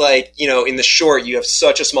felt like, in the short, you have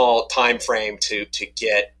such a small time frame to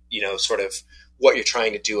get, sort of what you're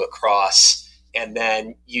trying to do across. And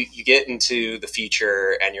then you get into the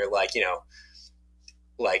feature and you're like, can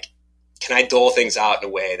I dole things out in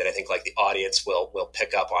a way that I think like the audience will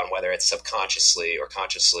pick up on, whether it's subconsciously or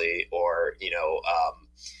consciously, or,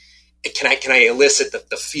 can I elicit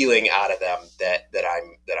the feeling out of them that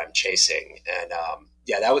I'm chasing? And,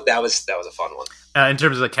 that was a fun one. In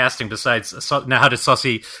terms of the casting, besides, now how did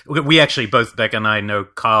Saucy, we actually, both Becca and I know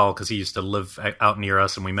Kyle because he used to live out near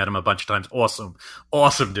us and we met him a bunch of times. Awesome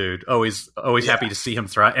dude. Always happy to see him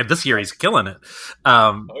thrive. And this year he's killing it.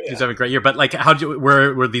 He's having a great year. But like,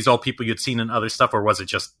 were these all people you'd seen in other stuff, or was it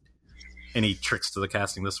just any tricks to the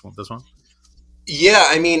casting this one? Yeah,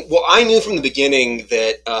 I mean, I knew from the beginning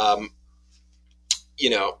that,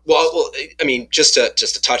 just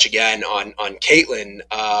to touch again on Caitlin,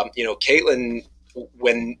 Caitlin,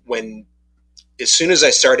 when as soon as I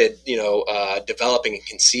started, developing and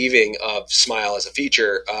conceiving of Smile as a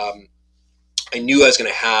feature, I knew I was going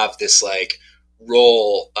to have this like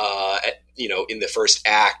role, in the first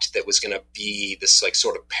act that was going to be this like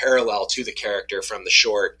sort of parallel to the character from the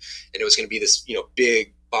short. And it was going to be this,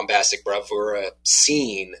 big bombastic bravura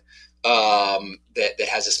scene that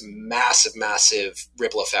has this massive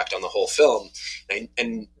ripple effect on the whole film.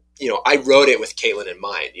 And I wrote it with Caitlin in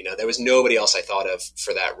mind. There was nobody else I thought of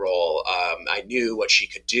for that role. I knew what she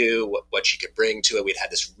could do, what she could bring to it. We'd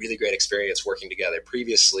had this really great experience working together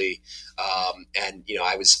previously. And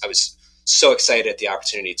I was so excited at the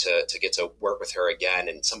opportunity to get to work with her again,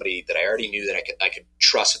 and somebody that I already knew that I could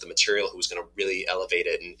trust with the material, who was going to really elevate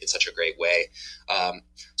it in such a great way.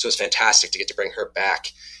 So it was fantastic to get to bring her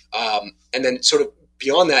back. And then sort of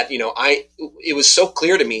beyond that, it was so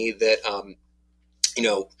clear to me that,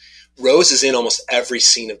 Rose is in almost every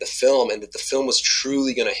scene of the film, and that the film was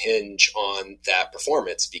truly going to hinge on that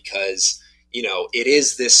performance because, it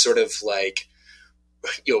is this sort of like,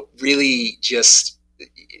 really just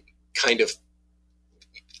kind of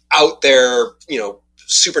out there,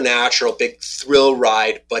 supernatural, big thrill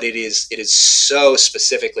ride, but it is so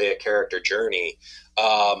specifically a character journey,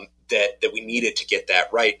 that we needed to get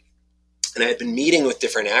that right. And I had been meeting with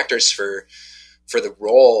different actors for the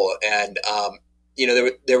role. And,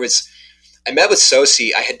 I met with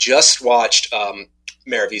Sosi. I had just watched,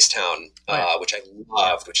 Mare of Easttown, which I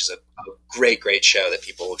loved, which is a great show that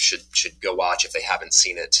people should go watch if they haven't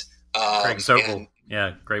seen it. Craig Sokol.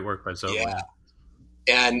 Yeah. Great work by Sokol. Yeah.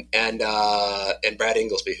 And Brad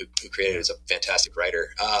Inglesby, who created it, is a fantastic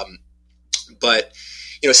writer. But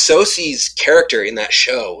Sosi's character in that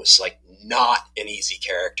show was like not an easy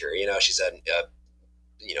character. She's a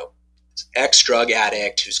ex-drug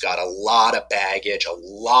addict who's got a lot of baggage, a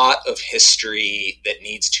lot of history that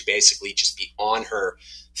needs to basically just be on her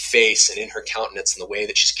face and in her countenance and the way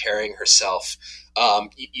that she's carrying herself.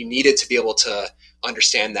 You needed to be able to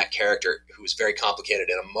understand that character, who was very complicated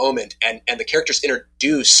in a moment. And the character's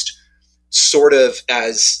introduced sort of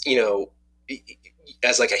as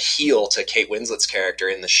like a heel to Kate Winslet's character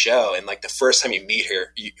in the show. And like the first time you meet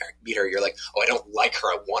her, you're like, oh, I don't like her.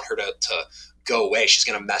 I want her to go away. She's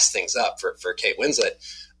going to mess things up for Kate Winslet.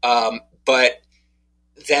 But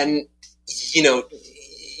then,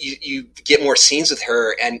 you get more scenes with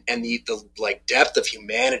her and the like depth of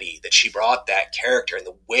humanity that she brought that character, and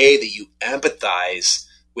the way that you empathize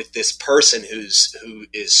with this person who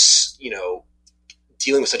is,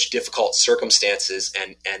 dealing with such difficult circumstances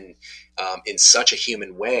and in such a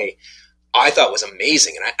human way, I thought was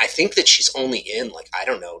amazing. And I think that she's only in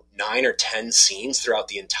 9 or 10 scenes throughout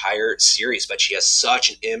the entire series, but she has such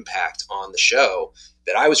an impact on the show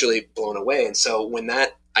that I was really blown away. And so when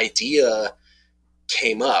that idea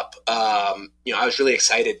came up, I was really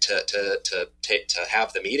excited to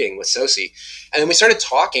have the meeting with Sosi. And then we started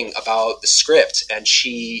talking about the script, and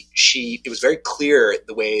it was very clear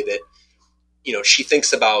the way that, she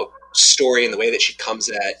thinks about story, and the way that she comes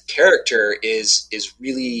at character is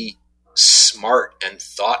really smart and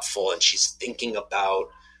thoughtful. And she's thinking about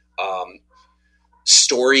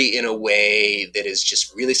story in a way that is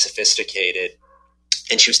just really sophisticated.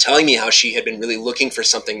 And she was telling me how she had been really looking for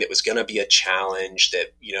something that was going to be a challenge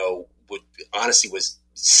that, was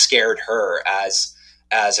scared her as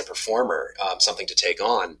a performer, something to take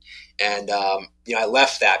on. And, I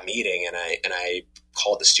left that meeting and I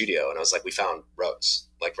called the studio and I was like, we found Rose.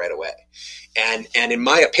 like right away. And in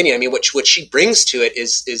my opinion, I mean, what she brings to it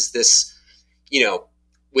is this, you know,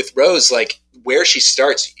 with Rose, like where she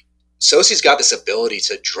starts, Sosie's got this ability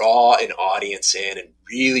to draw an audience in and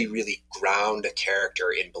really, really ground a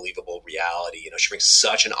character in believable reality. You know, she brings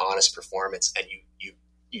such an honest performance, and you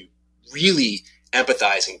really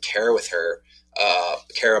empathize and care with her,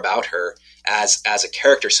 care about her as a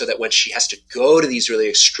character, so that when she has to go to these really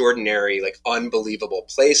extraordinary, like unbelievable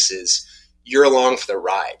places, you're along for the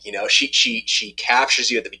ride. You know, she captures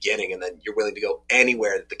you at the beginning, and then you're willing to go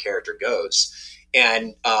anywhere that the character goes.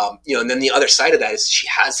 And, you know, and then the other side of that is she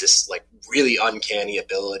has this like really uncanny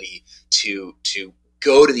ability to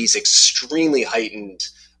go to these extremely heightened,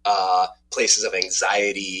 places of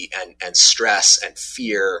anxiety and stress and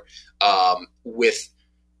fear, with,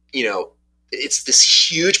 you know, it's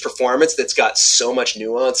this huge performance that's got so much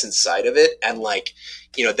nuance inside of it. And like,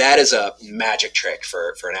 you know, that is a magic trick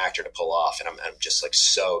for an actor to pull off. And I'm just like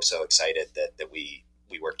so excited that we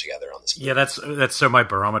work together on this movie. Yeah, that's so my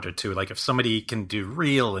barometer too. Like if somebody can do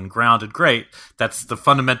real and grounded, great. That's the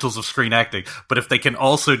fundamentals of screen acting. But if they can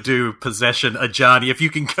also do possession, a Johnny, if you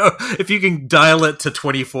can dial it to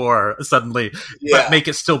 24 suddenly, but make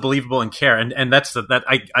it still believable and care. And that's that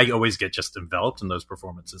I always get just enveloped in those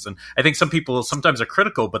performances. And I think some people sometimes are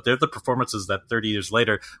critical, but they're the performances that 30 years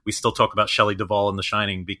later we still talk about Shelley Duvall in The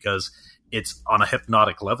Shining because it's on a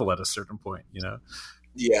hypnotic level at a certain point, you know.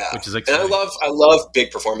 Yeah, which is exciting. And I love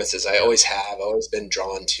big performances. I always have. I've always been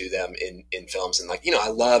drawn to them in films, and like, you know, I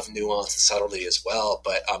love nuance and subtlety as well.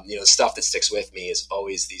 But you know, the stuff that sticks with me is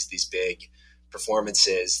always these big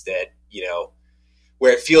performances that, you know,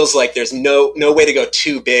 where it feels like there's no way to go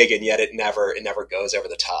too big, and yet it never goes over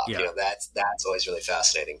the top. Yeah. You know, that's always really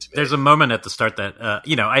fascinating to me. There's a moment at the start that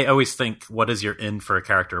you know, I always think, what is your in for a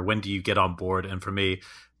character? When do you get on board? And for me,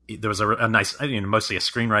 there was a nice, you know, mostly a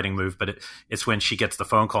screenwriting move, but it's when she gets the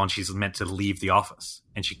phone call and she's meant to leave the office,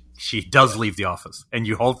 and she does leave the office, and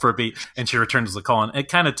you hold for a beat, and she returns the call, and it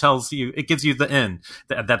kind of tells you, it gives you the in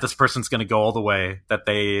that this person's going to go all the way, that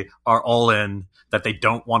they are all in, that they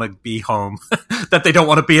don't want to be home, that they don't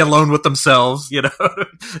want to be alone with themselves, you know,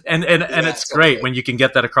 and it's great when you can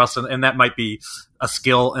get that across, and that might be a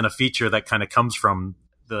skill and a feature that kind of comes from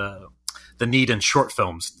the need in short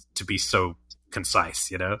films to be so concise,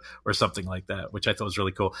 you know, or something like that, which I thought was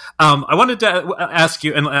really cool. I wanted to ask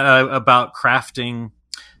you about crafting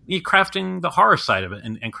the horror side of it,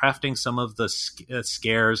 and crafting some of the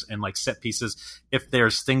scares and like set pieces. If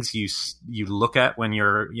there's things you look at when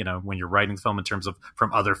you're writing the film in terms of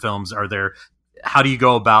from other films, how do you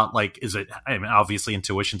go about, like, is it, I mean, obviously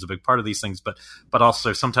intuition's a big part of these things, but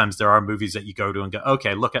also sometimes there are movies that you go to and go,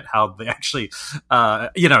 okay, look at how they actually,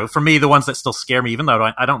 you know, for me, the ones that still scare me, even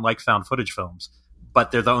though I don't like found footage films, but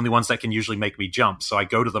they're the only ones that can usually make me jump. So I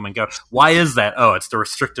go to them and go, why is that? Oh, it's the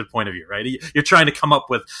restricted point of view, right? You're trying to come up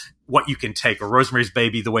with what you can take, or Rosemary's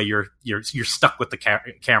Baby, the way you're stuck with the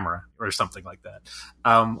camera or something like that.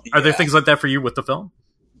 Are there things like that for you with the film?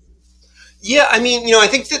 Yeah, I mean, you know, I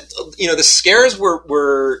think that, you know, the scares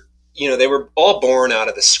were, you know, they were all born out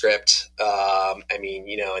of the script. I mean,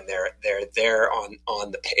 you know, and they're there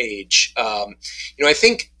on the page. You know, I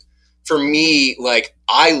think for me, like,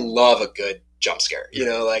 I love a good jump scare. You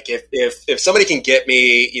know, like if somebody can get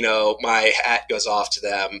me, you know, my hat goes off to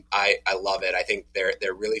them. I love it. I think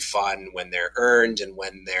they're really fun when they're earned and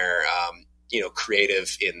when they're you know,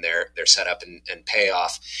 creative in their setup and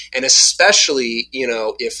payoff. And especially, you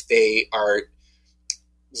know, if they are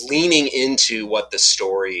leaning into what the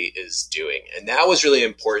story is doing. And that was really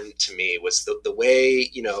important to me, was the way,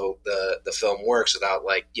 you know, the film works, without,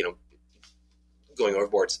 like, you know, going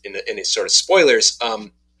overboard in any sort of spoilers.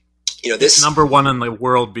 You know, this it's number one in the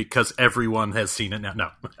world because everyone has seen it now. No.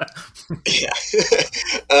 Yeah.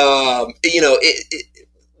 You know,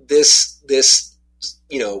 this,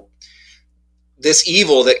 you know, this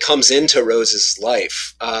evil that comes into Rose's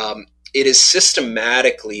life, it is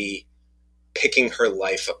systematically picking her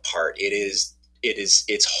life apart.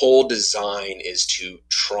 Its whole design is to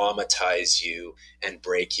traumatize you and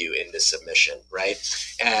break you into submission, right?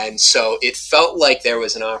 And so it felt like there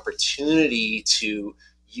was an opportunity to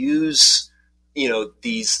use, you know,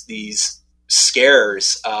 these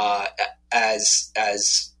scares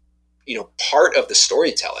as you know, part of the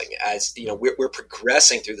storytelling. As you know, we're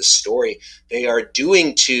progressing through the story. They are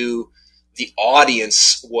doing to the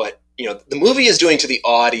audience what, you know, the movie is doing to the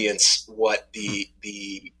audience what the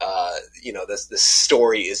you know, the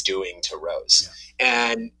story is doing to Rose.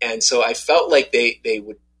 Yeah. And so I felt like they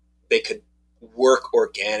could work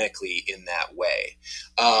organically in that way.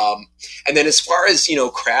 And And then as far as,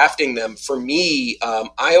 crafting them, for me,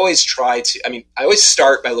 I always I always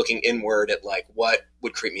start by looking inward at like what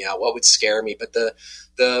would creep me out, what would scare me. But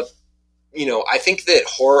I think that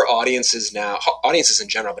horror audiences now, audiences in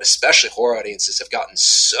general, but especially horror audiences, have gotten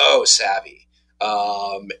so savvy.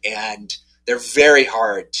 And they're very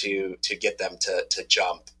hard to get them to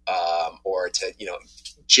jump, or to,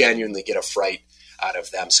 genuinely get a fright out of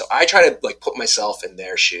them. So I try to like put myself in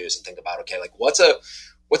their shoes and think about, okay, like what's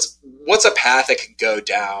a path I could go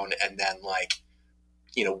down, and then like,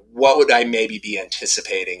 what would I maybe be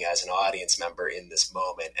anticipating as an audience member in this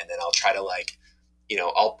moment? And then I'll try to like,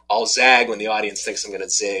 I'll zag when the audience thinks I'm going to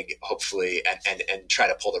zig, hopefully, and try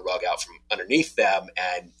to pull the rug out from underneath them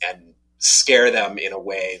and scare them in a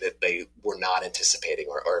way that they were not anticipating,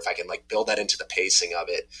 or if I can like build that into the pacing of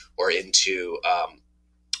it, or into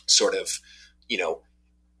sort of,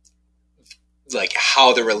 like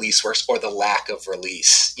how the release works or the lack of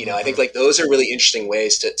release. I think like those are really interesting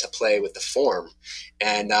ways to play with the form.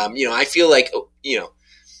 And, I feel like, you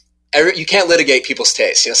can't litigate people's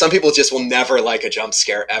taste. Some people just will never like a jump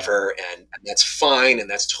scare ever, and that's fine, and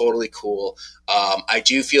that's totally cool. I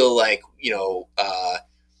do feel like,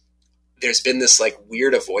 there's been this like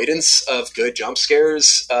weird avoidance of good jump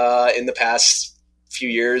scares in the past few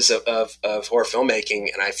years of horror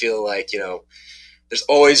filmmaking, and I feel like, there's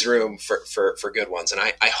always room for good ones, and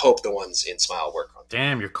I hope the ones in Smile work on.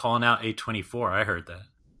 Damn, you're calling out A24. I heard that.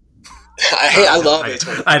 I love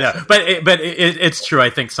A24. I know, but it's true. I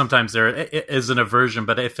think sometimes there is an aversion,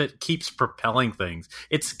 but if it keeps propelling things,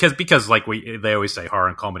 it's because like they always say, horror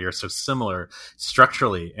and comedy are so similar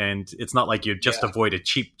structurally, and it's not like you just avoid a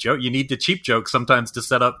cheap joke. You need the cheap joke sometimes to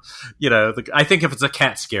set up. I think if it's a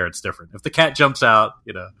cat scare, it's different. If the cat jumps out,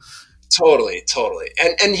 Totally.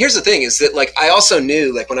 And here's the thing is that like, I also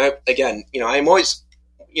knew like when I'm always,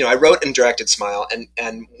 I wrote and directed Smile,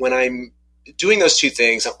 and when I'm doing those two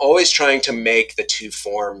things, I'm always trying to make the two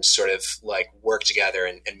forms sort of like work together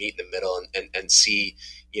and meet in the middle and see,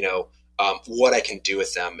 what I can do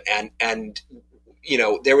with them. And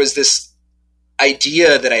there was this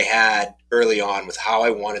idea that I had early on with how I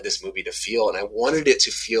wanted this movie to feel. And I wanted it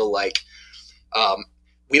to feel like,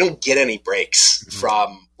 we don't get any breaks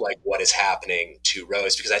from like what is happening to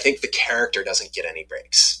Rose, because I think the character doesn't get any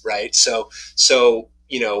breaks. Right. So,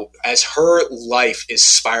 as her life is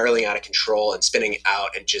spiraling out of control and spinning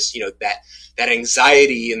out, and just, that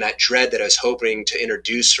anxiety and that dread that I was hoping to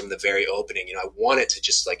introduce from the very opening, I want it to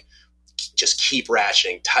just keep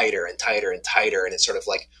ratcheting tighter and tighter and tighter. And it sort of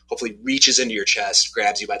like hopefully reaches into your chest,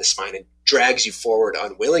 grabs you by the spine, and drags you forward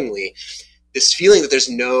unwillingly. This feeling that there's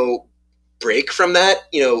no break from that.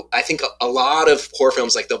 I think a lot of horror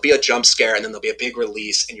films, like there'll be a jump scare and then there'll be a big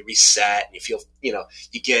release and you reset and you feel,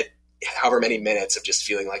 you get however many minutes of just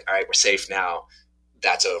feeling like, all right, we're safe now.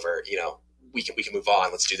 That's over. We can move on.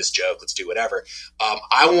 Let's do this joke. Let's do whatever.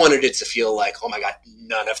 I wanted it to feel like, oh my God,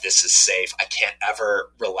 none of this is safe. I can't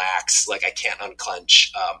ever relax. Like I can't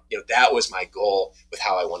unclench. That was my goal with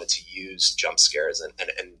how I wanted to use jump scares. And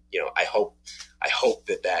I hope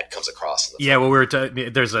that comes across. In the film.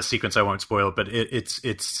 Well, there's a sequence, I won't spoil it, but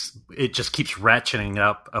it just keeps ratcheting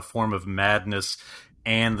up a form of madness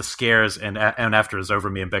and the scares. And after it was over,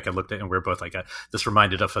 me and Becca looked at it and we were both like, this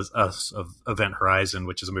reminded us of Event Horizon,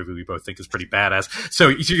 which is a movie we both think is pretty badass. So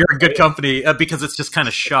you're in good company because it's just kind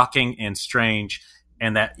of shocking and strange.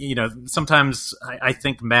 And that, sometimes I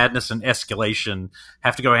think madness and escalation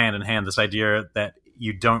have to go hand in hand. This idea that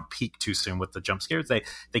you don't peak too soon with the jump scares.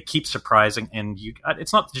 They keep surprising, and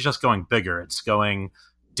it's not just going bigger, it's going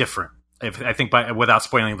different. I think without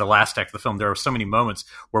spoiling the last act of the film, there are so many moments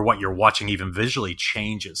where what you're watching even visually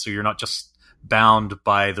changes. So you're not just bound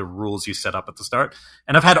by the rules you set up at the start.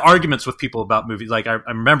 And I've had arguments with people about movies. Like I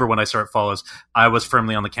remember when I saw It Follows, I was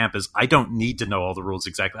firmly on the campus. I don't need to know all the rules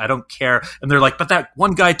exactly. I don't care. And they're like, but that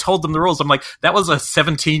one guy told them the rules. I'm like, that was a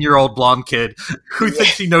 17-year-old blonde kid who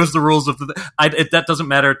thinks he knows the rules of that doesn't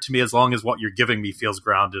matter to me as long as what you're giving me feels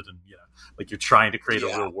grounded and like you're trying to create a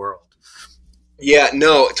real world. Yeah,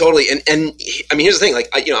 no, totally. And I mean, here's the thing. Like,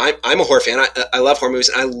 I'm a horror fan. I love horror movies,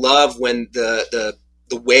 and I love when the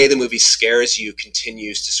way the movie scares you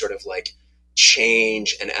continues to sort of like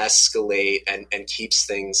change and escalate and keeps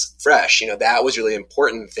things fresh. That was really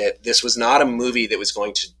important, that this was not a movie that was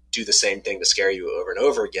going to do the same thing to scare you over and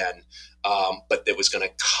over again, but that was going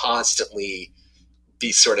to constantly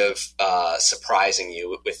be sort of surprising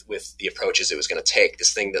you with the approaches it was going to take.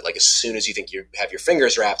 This thing that like as soon as you think you have your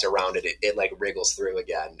fingers wrapped around it, it like wriggles through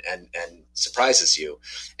again and surprises you.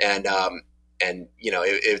 And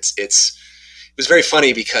it was very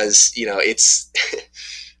funny because it's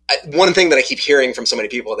one thing that I keep hearing from so many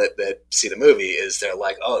people that see the movie is they're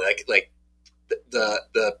like, oh, like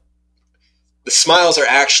the smiles are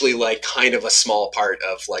actually like kind of a small part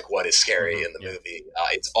of like what is scary in the movie.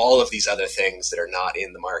 It's all of these other things that are not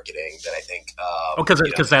in the marketing that I think.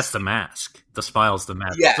 Because that's the mask. The smile's the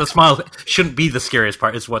mask. Yeah. The smile shouldn't be the scariest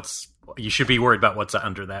part. It's what's you should be worried about what's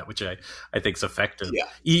under that, which I think is effective.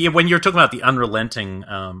 Yeah. When you're talking about the unrelenting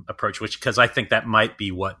approach, because I think that might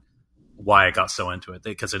be why I got so into it,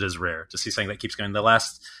 because it is rare to see something that keeps going. The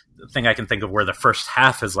last thing I can think of where the first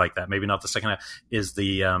half is like that, maybe not the second half, is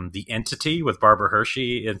the Entity with Barbara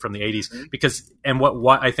Hershey from the 80s. Mm-hmm. Because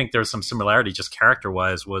what I think there's some similarity just character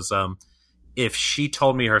wise was if she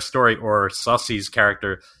told me her story, or Saucy's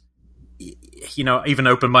character, even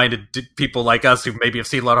open-minded people like us who maybe have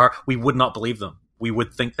seen a lot of horror, we would not believe them. We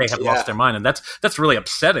would think they have lost their mind, and that's really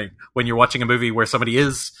upsetting when you're watching a movie where somebody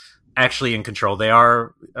is actually in control. They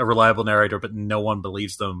are a reliable narrator, but no one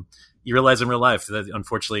believes them. You realize in real life that,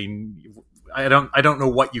 unfortunately, I don't know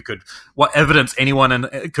what evidence anyone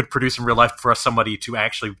could produce in real life for somebody to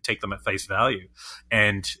actually take them at face value,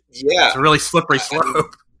 and it's a really slippery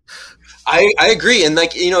slope. I agree, and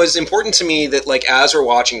it's important to me that as we're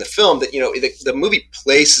watching the film, that the movie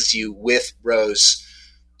places you with Rose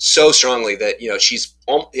so strongly that she's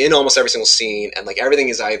in almost every single scene, and everything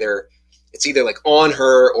is either on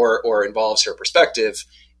her or involves her perspective,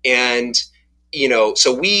 and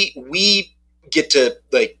so we get to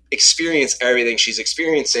experience everything she's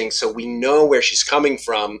experiencing, so we know where she's coming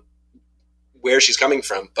from.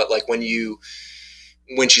 But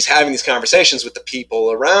when she's having these conversations with the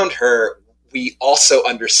people around her, we also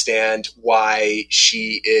understand why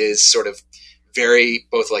she is sort of very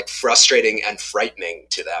both frustrating and frightening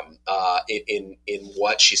to them in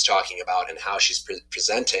what she's talking about and how she's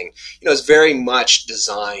presenting. It's very much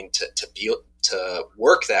designed to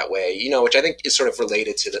work that way, which I think is sort of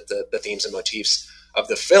related to the themes and motifs of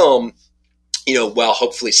the film, while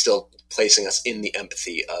hopefully still placing us in the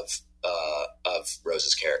empathy of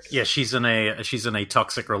Rose's character. Yeah, she's in a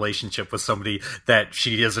toxic relationship with somebody that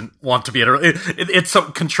she doesn't want to be in. It's so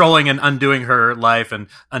controlling and undoing her life and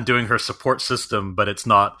undoing her support system, but it's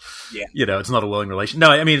not. Yeah. It's not a willing relation. No,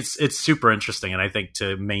 I mean it's super interesting, and I think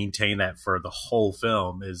to maintain that for the whole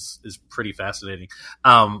film is pretty fascinating.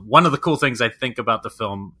 One of the cool things I think about the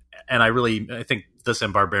film, and I think this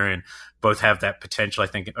and Barbarian both have that potential, I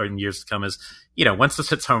think, in years to come, is once this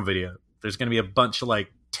hits home video, there's going to be a bunch of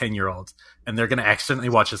 10-year-olds, and they're going to accidentally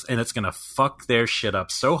watch this, and it's going to fuck their shit up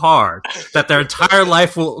so hard that their entire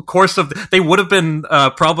life they would have been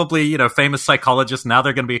probably famous psychologists. Now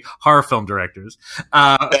they're going to be horror film directors,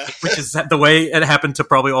 which is the way it happened to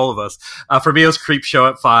probably all of us. For me, it was Creepshow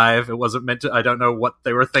at 5. It wasn't meant to. I don't know what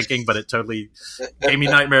they were thinking, but it totally gave me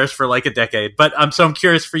nightmares for a decade. But I'm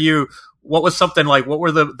curious for you, what was something what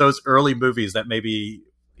were those early movies that maybe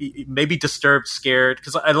disturbed, scared?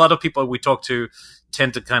 Because a lot of people we talk to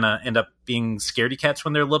tend to kind of end up being scaredy cats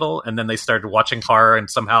when they're little, and then they started watching horror, and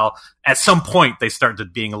somehow at some point they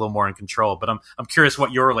started being a little more in control. But I'm curious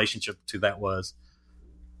what your relationship to that was.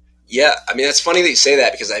 Yeah, I mean, it's funny that you say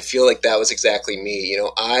that, because I feel like that was exactly me.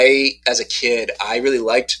 As a kid, I really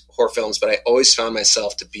liked horror films, but I always found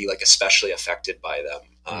myself to be especially affected by them.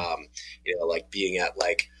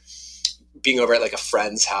 Being over at a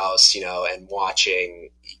friend's house, and watching,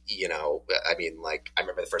 I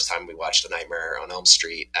remember the first time we watched A Nightmare on Elm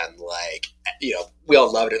Street, and we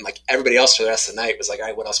all loved it. And everybody else for the rest of the night was all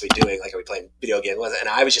right, what else are we doing? Are we playing video games? And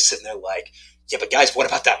I was just sitting there yeah, but guys, what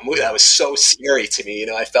about that movie? That was so scary to me.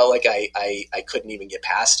 I felt like I couldn't even get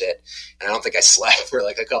past it. And I don't think I slept for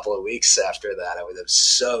a couple of weeks after that. I was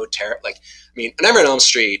so terrible. A Nightmare on Elm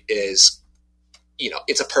Street is,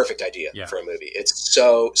 it's a perfect idea for a movie. It's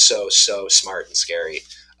so smart and scary.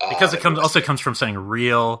 Because it comes from something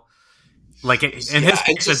real. There's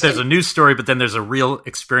a news story, but then there's a real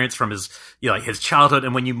experience from his, his childhood.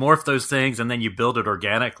 And when you morph those things and then you build it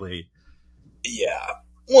organically. Yeah.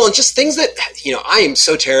 Well, just things that, I am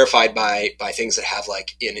so terrified by things that have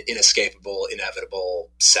an inescapable, inevitable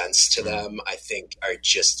sense to them, I think are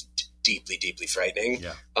just deeply, deeply frightening.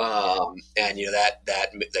 Yeah. And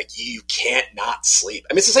that you can't not sleep.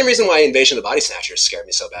 It's the same reason why Invasion of the Body Snatchers scared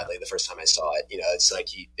me so badly the first time I saw it. It's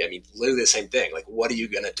literally the same thing. What are you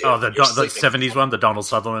going to do? Oh, the 70s one, the Donald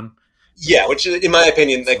Sutherland. Yeah, which in my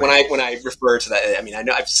opinion, when I refer to that, I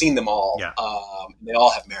know I've seen them all. Yeah. They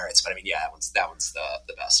all have merits, but that one's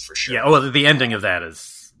the best for sure. Yeah. Well, the ending of that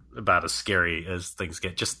is about as scary as things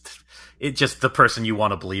get. Just the person you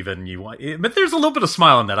want to believe in. But there's a little bit of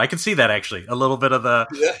smile in that. I can see that actually. A little bit of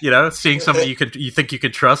the, seeing somebody you think you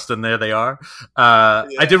could trust, and there they are.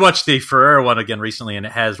 I did watch the Ferrera one again recently, and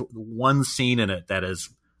it has one scene in it that is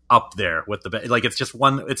up there with the like. It's just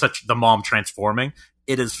one. It's the mom transforming.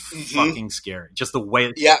 It is fucking scary. Just the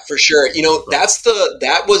way. Yeah, for sure. You know,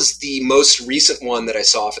 that was the most recent one that I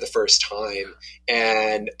saw for the first time,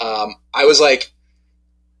 and I was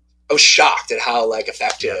shocked at how like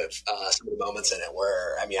effective some of the moments in it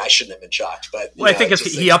were. I mean, I shouldn't have been shocked, but I think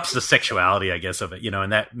he ups the sexuality, I guess, of it,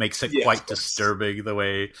 and that makes it quite disturbing the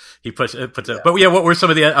way he puts it. But what were some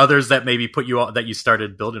of the others that maybe put you that you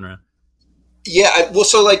started building around? Yeah,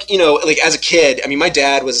 so as a kid, I mean, my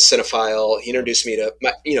dad was a cinephile. He introduced me to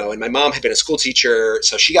and my mom had been a school teacher,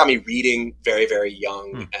 so she got me reading very, very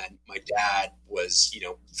young. And my dad was,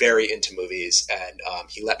 very into movies, and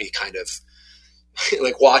he let me kind of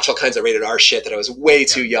watch all kinds of rated R shit that I was way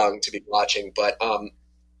too young to be watching. But I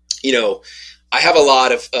have a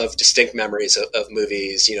lot of distinct memories of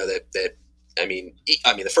movies, that I mean,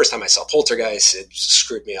 the first time I saw Poltergeist, it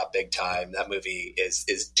screwed me up big time. That movie is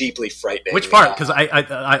deeply frightening. Which part? Because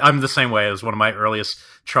I'm the same way. It was one of my earliest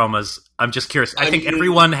traumas. I'm just curious. I think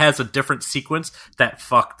everyone has a different sequence that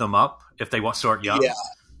fucked them up if they saw it young. Yeah.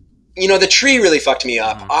 The tree really fucked me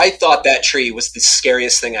up. I thought that tree was the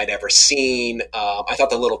scariest thing I'd ever seen. I thought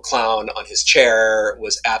the little clown on his chair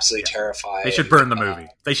was absolutely terrifying. They should burn the movie.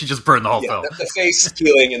 They should just burn the whole film. The face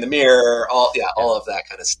peeling in the mirror, all of that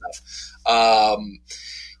kind of stuff.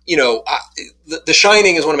 The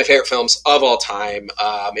Shining is one of my favorite films of all time.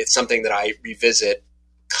 It's something that I revisit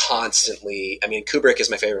constantly. I mean, Kubrick is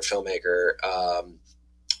my favorite filmmaker.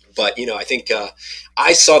 But I think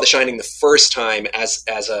I saw The Shining the first time as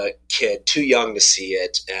a kid, too young to see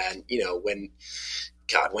it, and when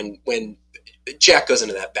Jack goes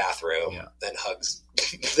into that bathroom and hugs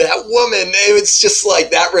that woman, it was just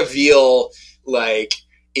like that reveal,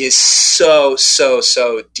 is so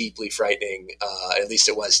deeply frightening. At least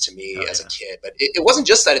it was to me as a kid. But it wasn't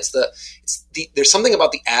just that. There's something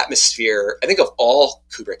about the atmosphere, I think, of all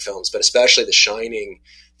Kubrick films, but especially The Shining,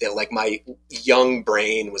 that my young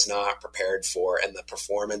brain was not prepared for, and the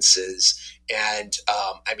performances. And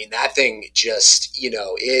I mean, that thing just,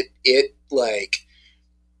 it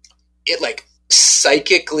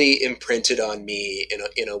psychically imprinted on me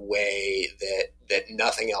in a way that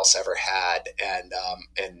nothing else ever had. And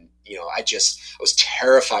I was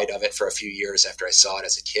terrified of it for a few years after I saw it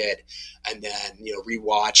as a kid, and then,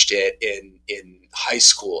 rewatched it in high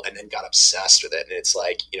school, and then got obsessed with it. And it's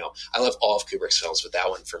I love all of Kubrick's films, but that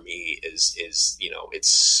one for me is it's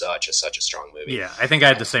such a strong movie. Yeah, I think I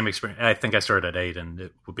had the same experience. I think I started at 8, and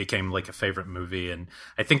it became a favorite movie. And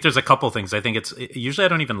I think there's a couple things. I think usually I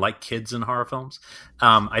don't even like kids in horror films.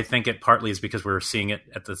 I think it partly is because we're seeing it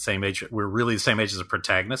at the same age. We're really the same age as a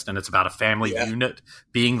protagonist, and it's about a family unit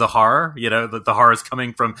being the horror. The horror is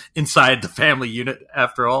coming from inside the family unit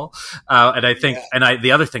after all. And I think,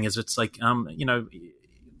 the other thing is, it's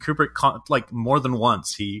Kubrick, more than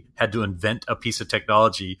once, he had to invent a piece of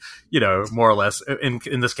technology, more or less.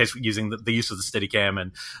 In this case, using the use of the Steadicam,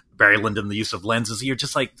 and Barry Lyndon, the use of lenses. You're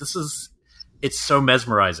just it's so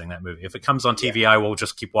mesmerizing, that movie. If it comes on TV, I will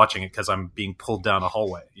just keep watching it because I'm being pulled down a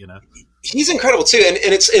hallway. He's incredible too, and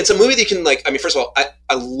it's a movie that you can first of all,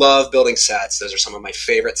 I love building sets. Those are some of my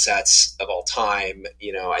favorite sets of all time.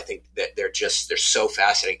 I think that they're so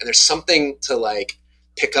fascinating, and there's something to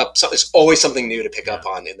pick up. There's always something new to pick up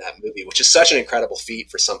on in that movie, which is such an incredible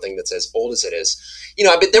feat for something that's as old as it is.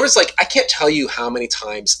 But there was I can't tell you how many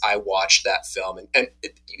times I watched that film, and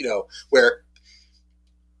where.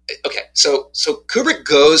 Okay, so Kubrick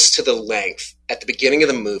goes to the length at the beginning of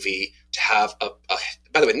the movie to have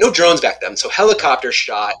by the way, no drones back then, so helicopter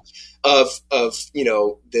shot of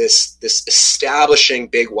this establishing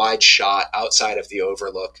big wide shot outside of the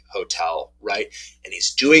Overlook Hotel, right? And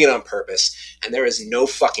he's doing it on purpose, and there is no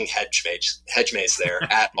fucking hedge maze there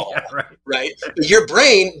at all, right? But your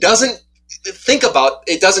brain doesn't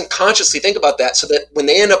consciously think about that, so that when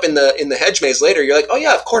they end up in the hedge maze later, you're like, oh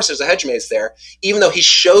yeah, of course there's a hedge maze there, even though he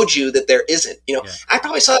showed you that there isn't. I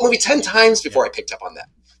probably saw that movie 10 times before I picked up on that.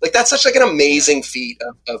 That's such an amazing feat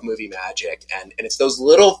of movie magic, and it's those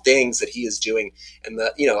little things that he is doing. And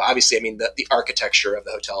obviously, I mean, the architecture of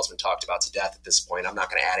the hotel has been talked about to death at this point. I'm not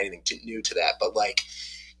going to add anything new to that, but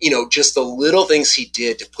just the little things he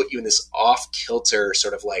did to put you in this off kilter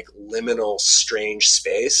sort of liminal, strange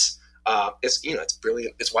space. It's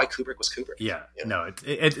brilliant. It's why Kubrick was Kubrick.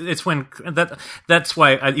 It's when that's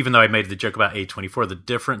why even though I made the joke about A24, the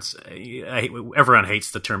difference, everyone hates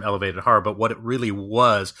the term elevated horror, but what it really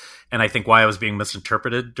was, and I think why I was being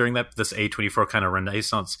misinterpreted during this A24 kind of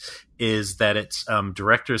renaissance, is that it's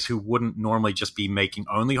directors who wouldn't normally just be making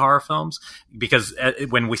only horror films, because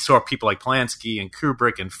when we saw people like Polanski and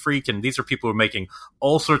Kubrick and Friedkin, these are people who are making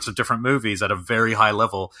all sorts of different movies at a very high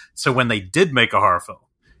level. So when they did make a horror film,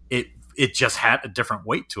 it just had a different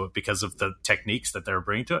weight to it because of the techniques that they're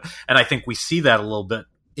bringing to it. And I think we see that a little bit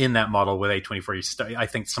in that model with A24. I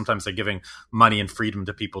think sometimes they're giving money and freedom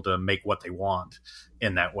to people to make what they want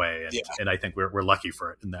in that way. And I think we're lucky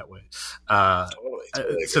for it in that way.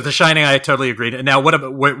 Totally so The Shining, I totally agreed. And now what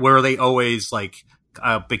about, were they always like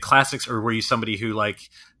big classics, or were you somebody who like,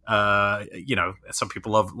 some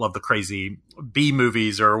people love the crazy B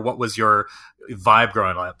movies, or what was your vibe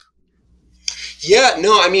growing up? Yeah,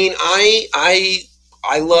 no, I mean, I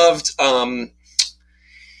loved,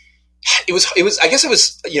 it was, I guess it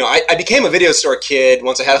was, I became a video store kid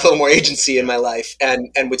once I had a little more agency in my life, and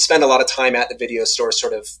would spend a lot of time at the video store,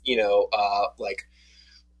 sort of, like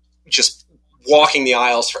just walking the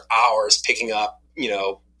aisles for hours, picking up,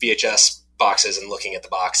 VHS boxes and looking at the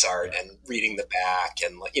box art and reading the back.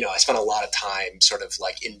 And, I spent a lot of time sort of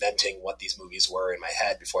like inventing what these movies were in my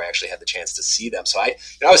head before I actually had the chance to see them. So I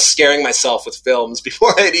was scaring myself with films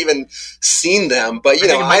before I'd even seen them. But,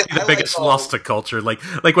 I think the biggest loss to culture. Like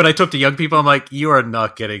when I talk to young people, I'm like, you are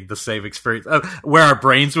not getting the same experience. Where our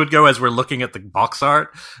brains would go as we're looking at the box art,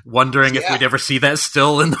 wondering if we'd ever see that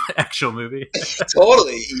still in the actual movie.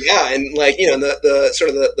 Totally. Yeah. And like, the sort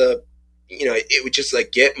of the it would just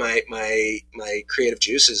like get my creative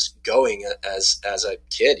juices going as a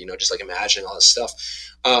kid, just like imagining all this stuff.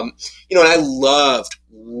 And I loved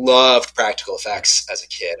practical effects as a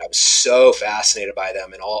kid. I was so fascinated by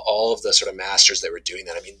them and all of the sort of masters that were doing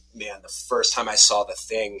that. I mean, man, the first time I saw The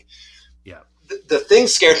Thing, the Thing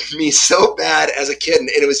scared me so bad as a kid. And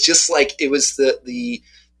it was just like, it was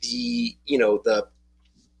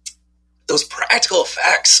those practical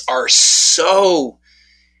effects are so,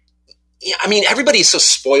 yeah, I mean, everybody's so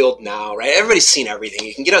spoiled now, right? Everybody's seen everything.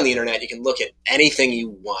 You can get on the internet, you can look at anything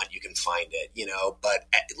you want, you can find it, But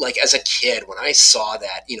like as a kid, when I saw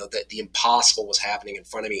that, that the impossible was happening in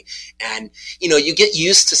front of me, and you get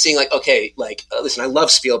used to seeing like, okay, like listen, I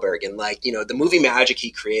love Spielberg, and like the movie magic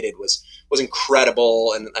he created was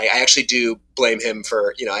incredible, and I actually do blame him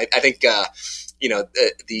for I think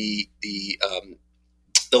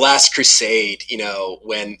The Last Crusade,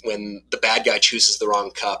 when the bad guy chooses the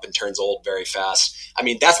wrong cup and turns old very fast. I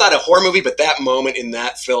mean, that's not a horror movie, but that moment in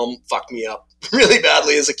that film fucked me up really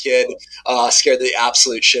badly as a kid. Scared the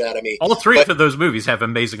absolute shit out of me. All three of those movies have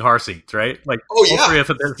amazing horror scenes, right? Like, all three of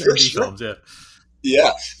those films, yeah.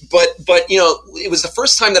 Yeah, but it was the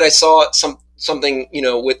first time that I saw something,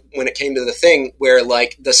 when it came to The Thing, where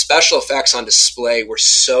like the special effects on display were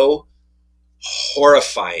so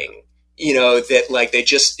horrifying. That like they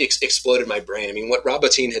just exploded my brain. I mean, what Rob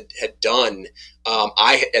Bottin had done,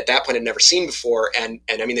 I at that point had never seen before, and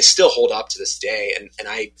I mean they still hold up to this day. And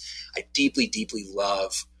I deeply, deeply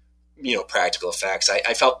love practical effects. I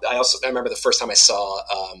remember the first time I saw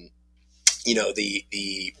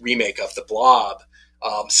the remake of The Blob.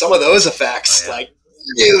 Some of those effects like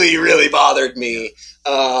really, really bothered me.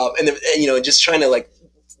 And then, just trying to like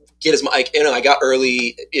get as much, I got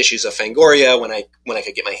early issues of Fangoria when I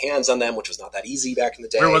could get my hands on them, which was not that easy back in the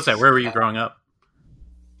day. Where was that? Where were you growing up?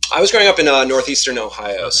 I was growing up in northeastern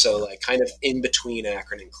Ohio, so like kind of in between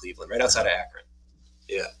Akron and Cleveland, right outside of Akron.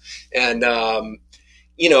 Yeah, and I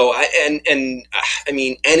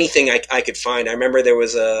mean anything I could find. I remember there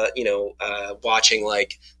was watching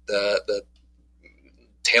like the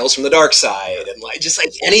Tales from the Dark Side, and like just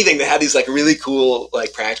like anything that had these like really cool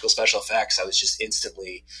like practical special effects, I was just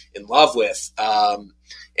instantly in love with. I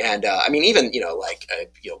mean, even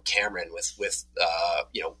Cameron with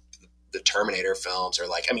the Terminator films, or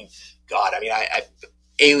like, I mean, God, I mean, I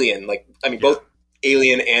Alien, like, I mean, both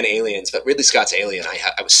Alien and Aliens, but Ridley Scott's Alien,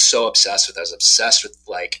 I was so obsessed with. I was obsessed with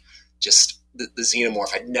like just the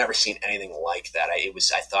xenomorph. I'd never seen anything like that. I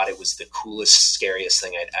thought it was the coolest, scariest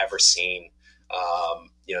thing I'd ever seen.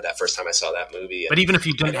 That first time I saw that movie. But even if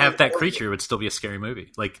you didn't have that creature, it would still be a scary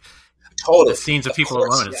movie. Like totally, the scenes of people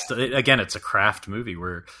alone. Yeah. It's a craft movie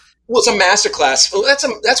where. Well, it's a masterclass. Well, that's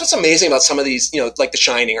what's amazing about some of these, like The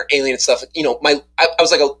Shining or Alien and stuff. I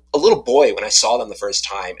was like a little boy when I saw them the first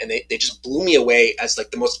time, and they just blew me away as like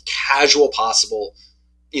the most casual possible,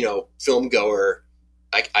 film goer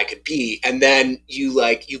I could be. And then you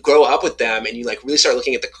grow up with them, and you like really start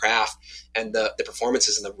looking at the craft and the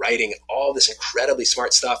performances and the writing and all this incredibly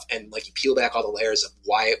smart stuff. And like you peel back all the layers of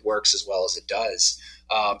why it works as well as it does.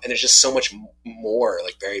 And there's just so much more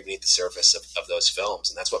like buried beneath the surface of those films.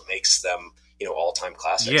 And that's what makes them, all-time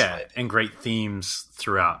classics. Yeah. And great themes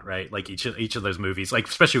throughout, right? Like each of those movies, like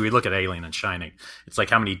especially we look at Alien and Shining, it's like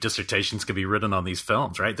how many dissertations could be written on these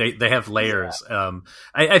films, right? They have layers. Yeah.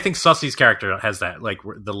 I think Sussie's character has that, like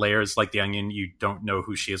the layers, like the onion. You don't know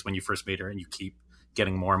who she is when you first meet her, and you keep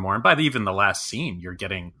getting more and more. And by even the last scene, you're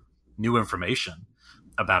getting new information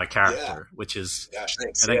about a character, which is, gosh,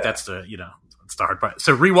 thanks. I think that's the, it's the hard part.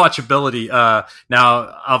 So rewatchability,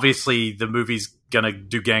 now obviously the movie's gonna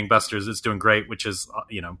do gangbusters. It's doing great, which is,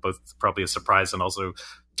 both probably a surprise and also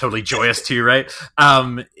totally joyous to you, right?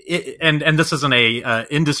 And this isn't a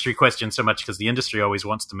industry question so much because the industry always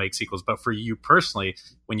wants to make sequels, but for you personally,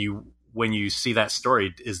 when you see that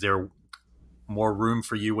story, is there more room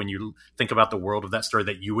for you when you think about the world of that story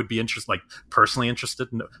that you would be personally interested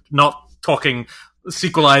in? Not talking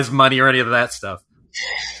sequelized money or any of that stuff.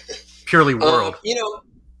 Purely world.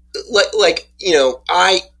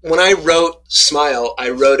 When I wrote Smile, I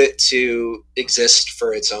wrote it to exist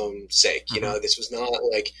for its own sake. This was not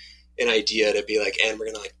like an idea to be like, and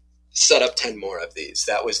we're going to set up 10 more of these.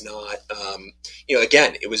 That was not,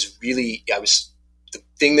 again, it was really, the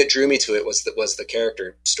thing that drew me to it was the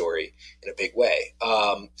character story in a big way.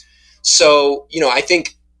 I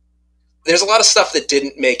think there's a lot of stuff that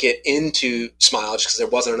didn't make it into Smile just because there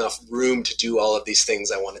wasn't enough room to do all of these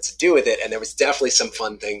things I wanted to do with it. And there was definitely some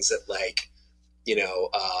fun things that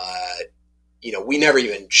we never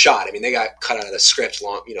even shot. I mean, they got cut out of the script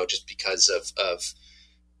just because of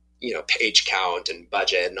page count and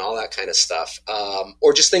budget and all that kind of stuff.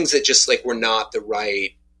 Or just things that just were not the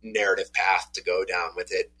right narrative path to go down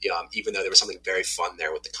with it. Even though there was something very fun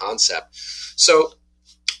there with the concept. So,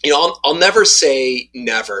 I'll never say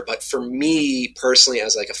never, but for me personally,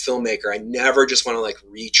 as a filmmaker, I never just want to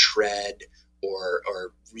retread or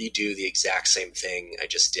redo the exact same thing I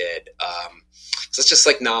just did. So it's just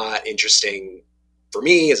not interesting for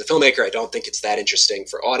me as a filmmaker. I don't think it's that interesting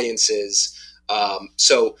for audiences.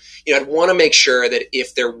 So I'd want to make sure that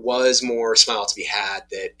if there was more Smile to be had,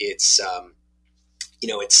 that it's,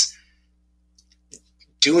 it's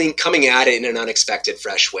coming at it in an unexpected,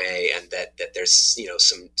 fresh way, and that there's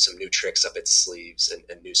some new tricks up its sleeves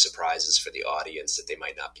and new surprises for the audience that they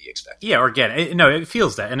might not be expecting. Yeah, or again, it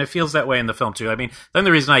feels that, and it feels that way in the film too. I mean, the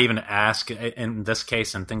only reason I even ask in this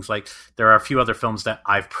case and things there are a few other films that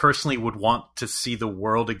I personally would want to see the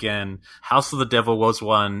world again. House of the Devil was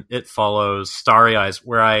one. It Follows, Starry Eyes,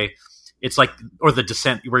 where it's or The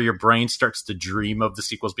Descent, where your brain starts to dream of the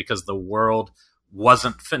sequels because the world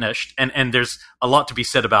wasn't finished, and there's a lot to be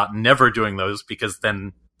said about never doing those, because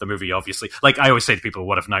then the movie obviously, I always say to people,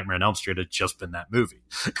 what if Nightmare on Elm Street had just been that movie?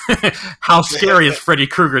 How scary is Freddy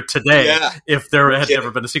Krueger today if there had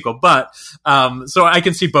never been a sequel? But so I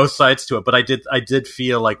can see both sides to it, but I did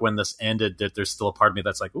feel when this ended that there's still a part of me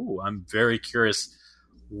that's ooh, I'm very curious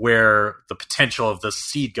where the potential of this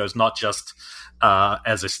seed goes, not just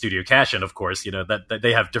as a studio cash-in, of course, that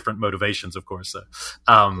they have different motivations, of course. So,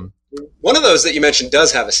 one of those that you mentioned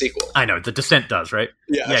does have a sequel. I know, The Descent does, right?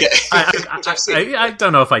 Yeah. Okay. I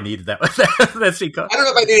don't know if I needed that sequel. I don't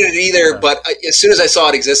know if I needed it either, but as soon as I saw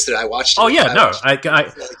it existed, I watched it. Oh yeah,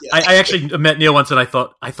 I actually met Neil once, and I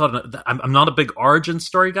thought I'm not a big origin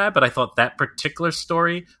story guy, but I thought that particular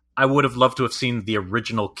story, I would have loved to have seen the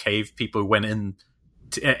original cave people who went in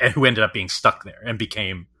who ended up being stuck there and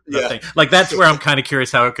became the thing. That's where I'm kind of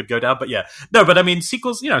curious how it could go down. But but I mean,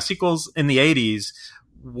 sequels in the 80s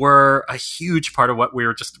were a huge part of what we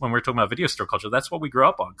were just, when we were talking about video store culture, that's what we grew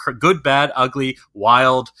up on. Good, bad, ugly,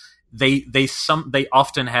 wild. They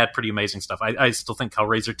often had pretty amazing stuff. I still think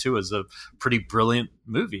Hellraiser 2 is a pretty brilliant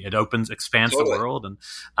movie. It expands the world. And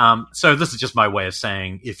so this is just my way of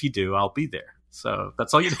saying, if you do, I'll be there. So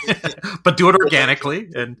that's all you do. But do it organically.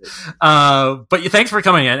 And but thanks for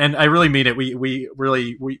coming in, and I really mean it. We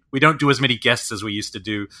don't do as many guests as we used to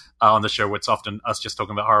do on the show. It's often us just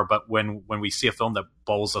talking about horror, but when we see a film that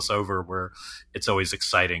bowls us over, it's always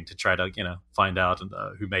exciting to try to find out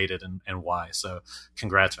who made it and why. So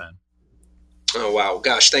congrats, man. Oh, wow.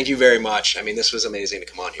 Gosh, thank you very much. I mean, this was amazing to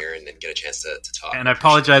come on here and get a chance to talk. And I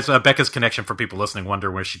apologize. Becca's connection, for people listening, wonder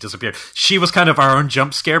where she disappeared. She was kind of our own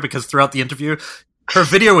jump scare, because throughout the interview, her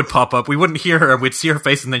video would pop up. We wouldn't hear her. We'd see her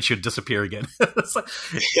face, and then she would disappear again.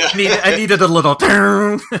 I needed a little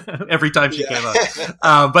every time she came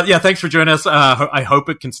up. But thanks for joining us. I hope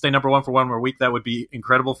it can stay number one for one more week. That would be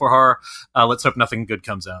incredible for horror. Let's hope nothing good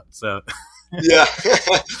comes out. So... Yeah.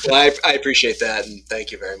 Well, I appreciate that, and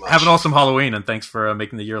thank you very much. Have an awesome Halloween, and thanks for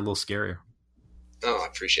making the year a little scarier. Oh, I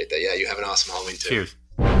appreciate that. Yeah, you have an awesome Halloween too. Cheers.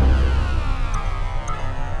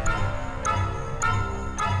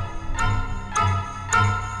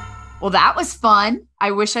 Well, that was fun.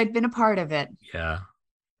 I wish I'd been a part of it. Yeah.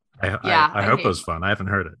 I hope it was fun. I haven't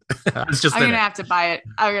heard it. It's just I'm gonna have to buy it.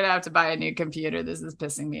 I'm gonna have to buy a new computer. This is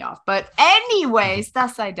pissing me off. But anyways,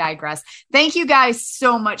 thus I digress. Thank you guys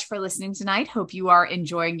so much for listening tonight. Hope you are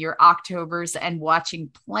enjoying your Octobers and watching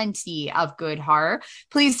plenty of good horror.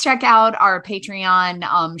 Please check out our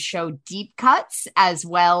Patreon show Deep Cuts, as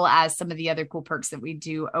well as some of the other cool perks that we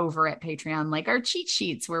do over at Patreon, like our cheat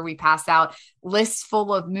sheets where we pass out lists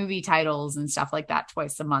full of movie titles and stuff like that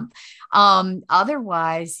twice a month.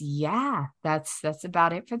 Otherwise, yeah, that's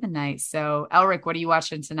about it for the night. So Elric, what are you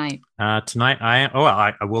watching tonight? Tonight,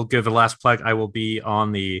 I will give a last plug. I will be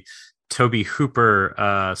on the Toby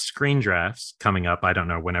Hooper screen drafts coming up. I don't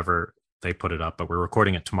know whenever they put it up, but we're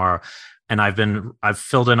recording it tomorrow. And I've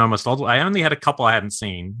filled in almost all. I only had a couple I hadn't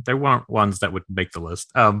seen. There weren't ones that would make the list,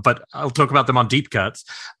 but I'll talk about them on Deep Cuts.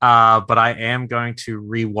 But I am going to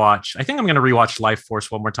rewatch. I think I'm going to rewatch Life Force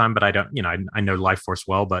one more time. But I don't, I know Life Force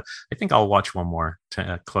well, but I think I'll watch one more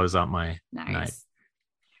to close out my night.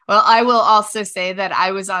 Well, I will also say that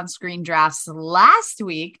I was on Screen Drafts last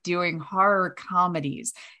week doing horror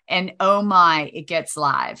comedies, and oh my, it gets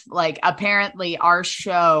live. Like, apparently our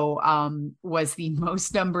show was the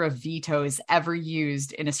most number of vetoes ever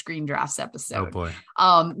used in a Screen Drafts episode. Oh boy.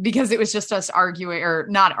 Because it was just us arguing, or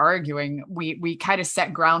not arguing. We kind of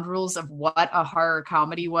set ground rules of what a horror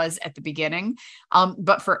comedy was at the beginning.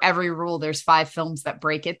 But for every rule, there's 5 films that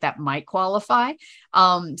break it that might qualify.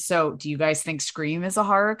 So do you guys think Scream is a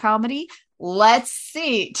horror comedy? Let's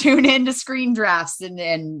see. Tune in to Screen Drafts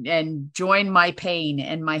and join my pain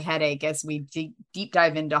and my headache as we deep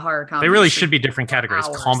dive into horror comedy. They really should be different categories: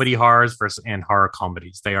 comedy horrors and horror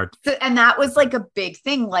comedies. They are, and that was like a big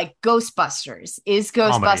thing. Like Ghostbusters, is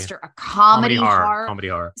Ghostbuster a comedy horror? Comedy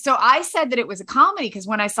horror. So I said that it was a comedy because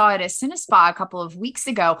when I saw it at Cinespa a couple of weeks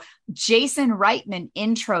ago, Jason Reitman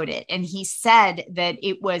introed it, and he said that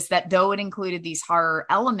it was that though it included these horror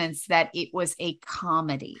elements, that it was a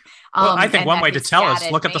comedy. Well, I think one way to tell us,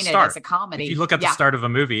 look at the start. If you look at the start of a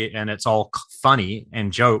movie and it's all funny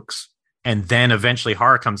and jokes, and then eventually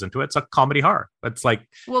horror comes into it, it's a comedy horror. It's like,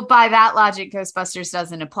 well, by that logic, Ghostbusters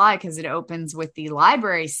doesn't apply because it opens with the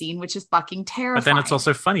library scene, which is fucking terrifying. But then it's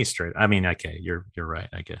also funny straight. I mean, okay, you're right,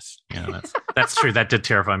 I guess. That's true. That did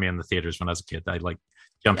terrify me in the theaters when I was a kid. I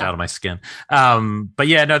jumped out of my skin. But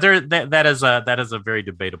yeah, no, that is a very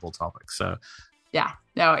debatable topic. So yeah,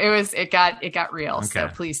 no, it got real. Okay. So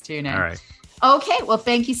please tune in. All right. Okay, well,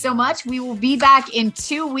 thank you so much. We will be back in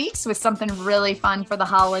 2 weeks with something really fun for the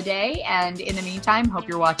holiday. And in the meantime, hope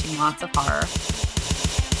you're watching lots of horror.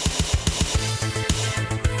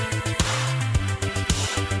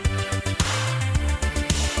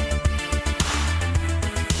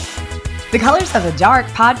 The Colors of the Dark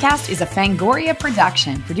podcast is a Fangoria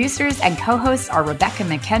production. Producers and co-hosts are Rebecca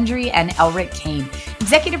McKendry and Elric Kane.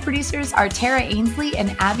 Executive producers are Tara Ainsley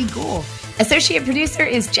and Abby Gould. Associate producer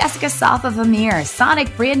is Jessica Soth-Amir.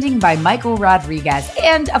 Sonic branding by Michael Rodriguez.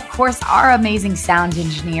 And, of course, our amazing sound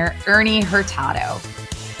engineer, Ernie Hurtado.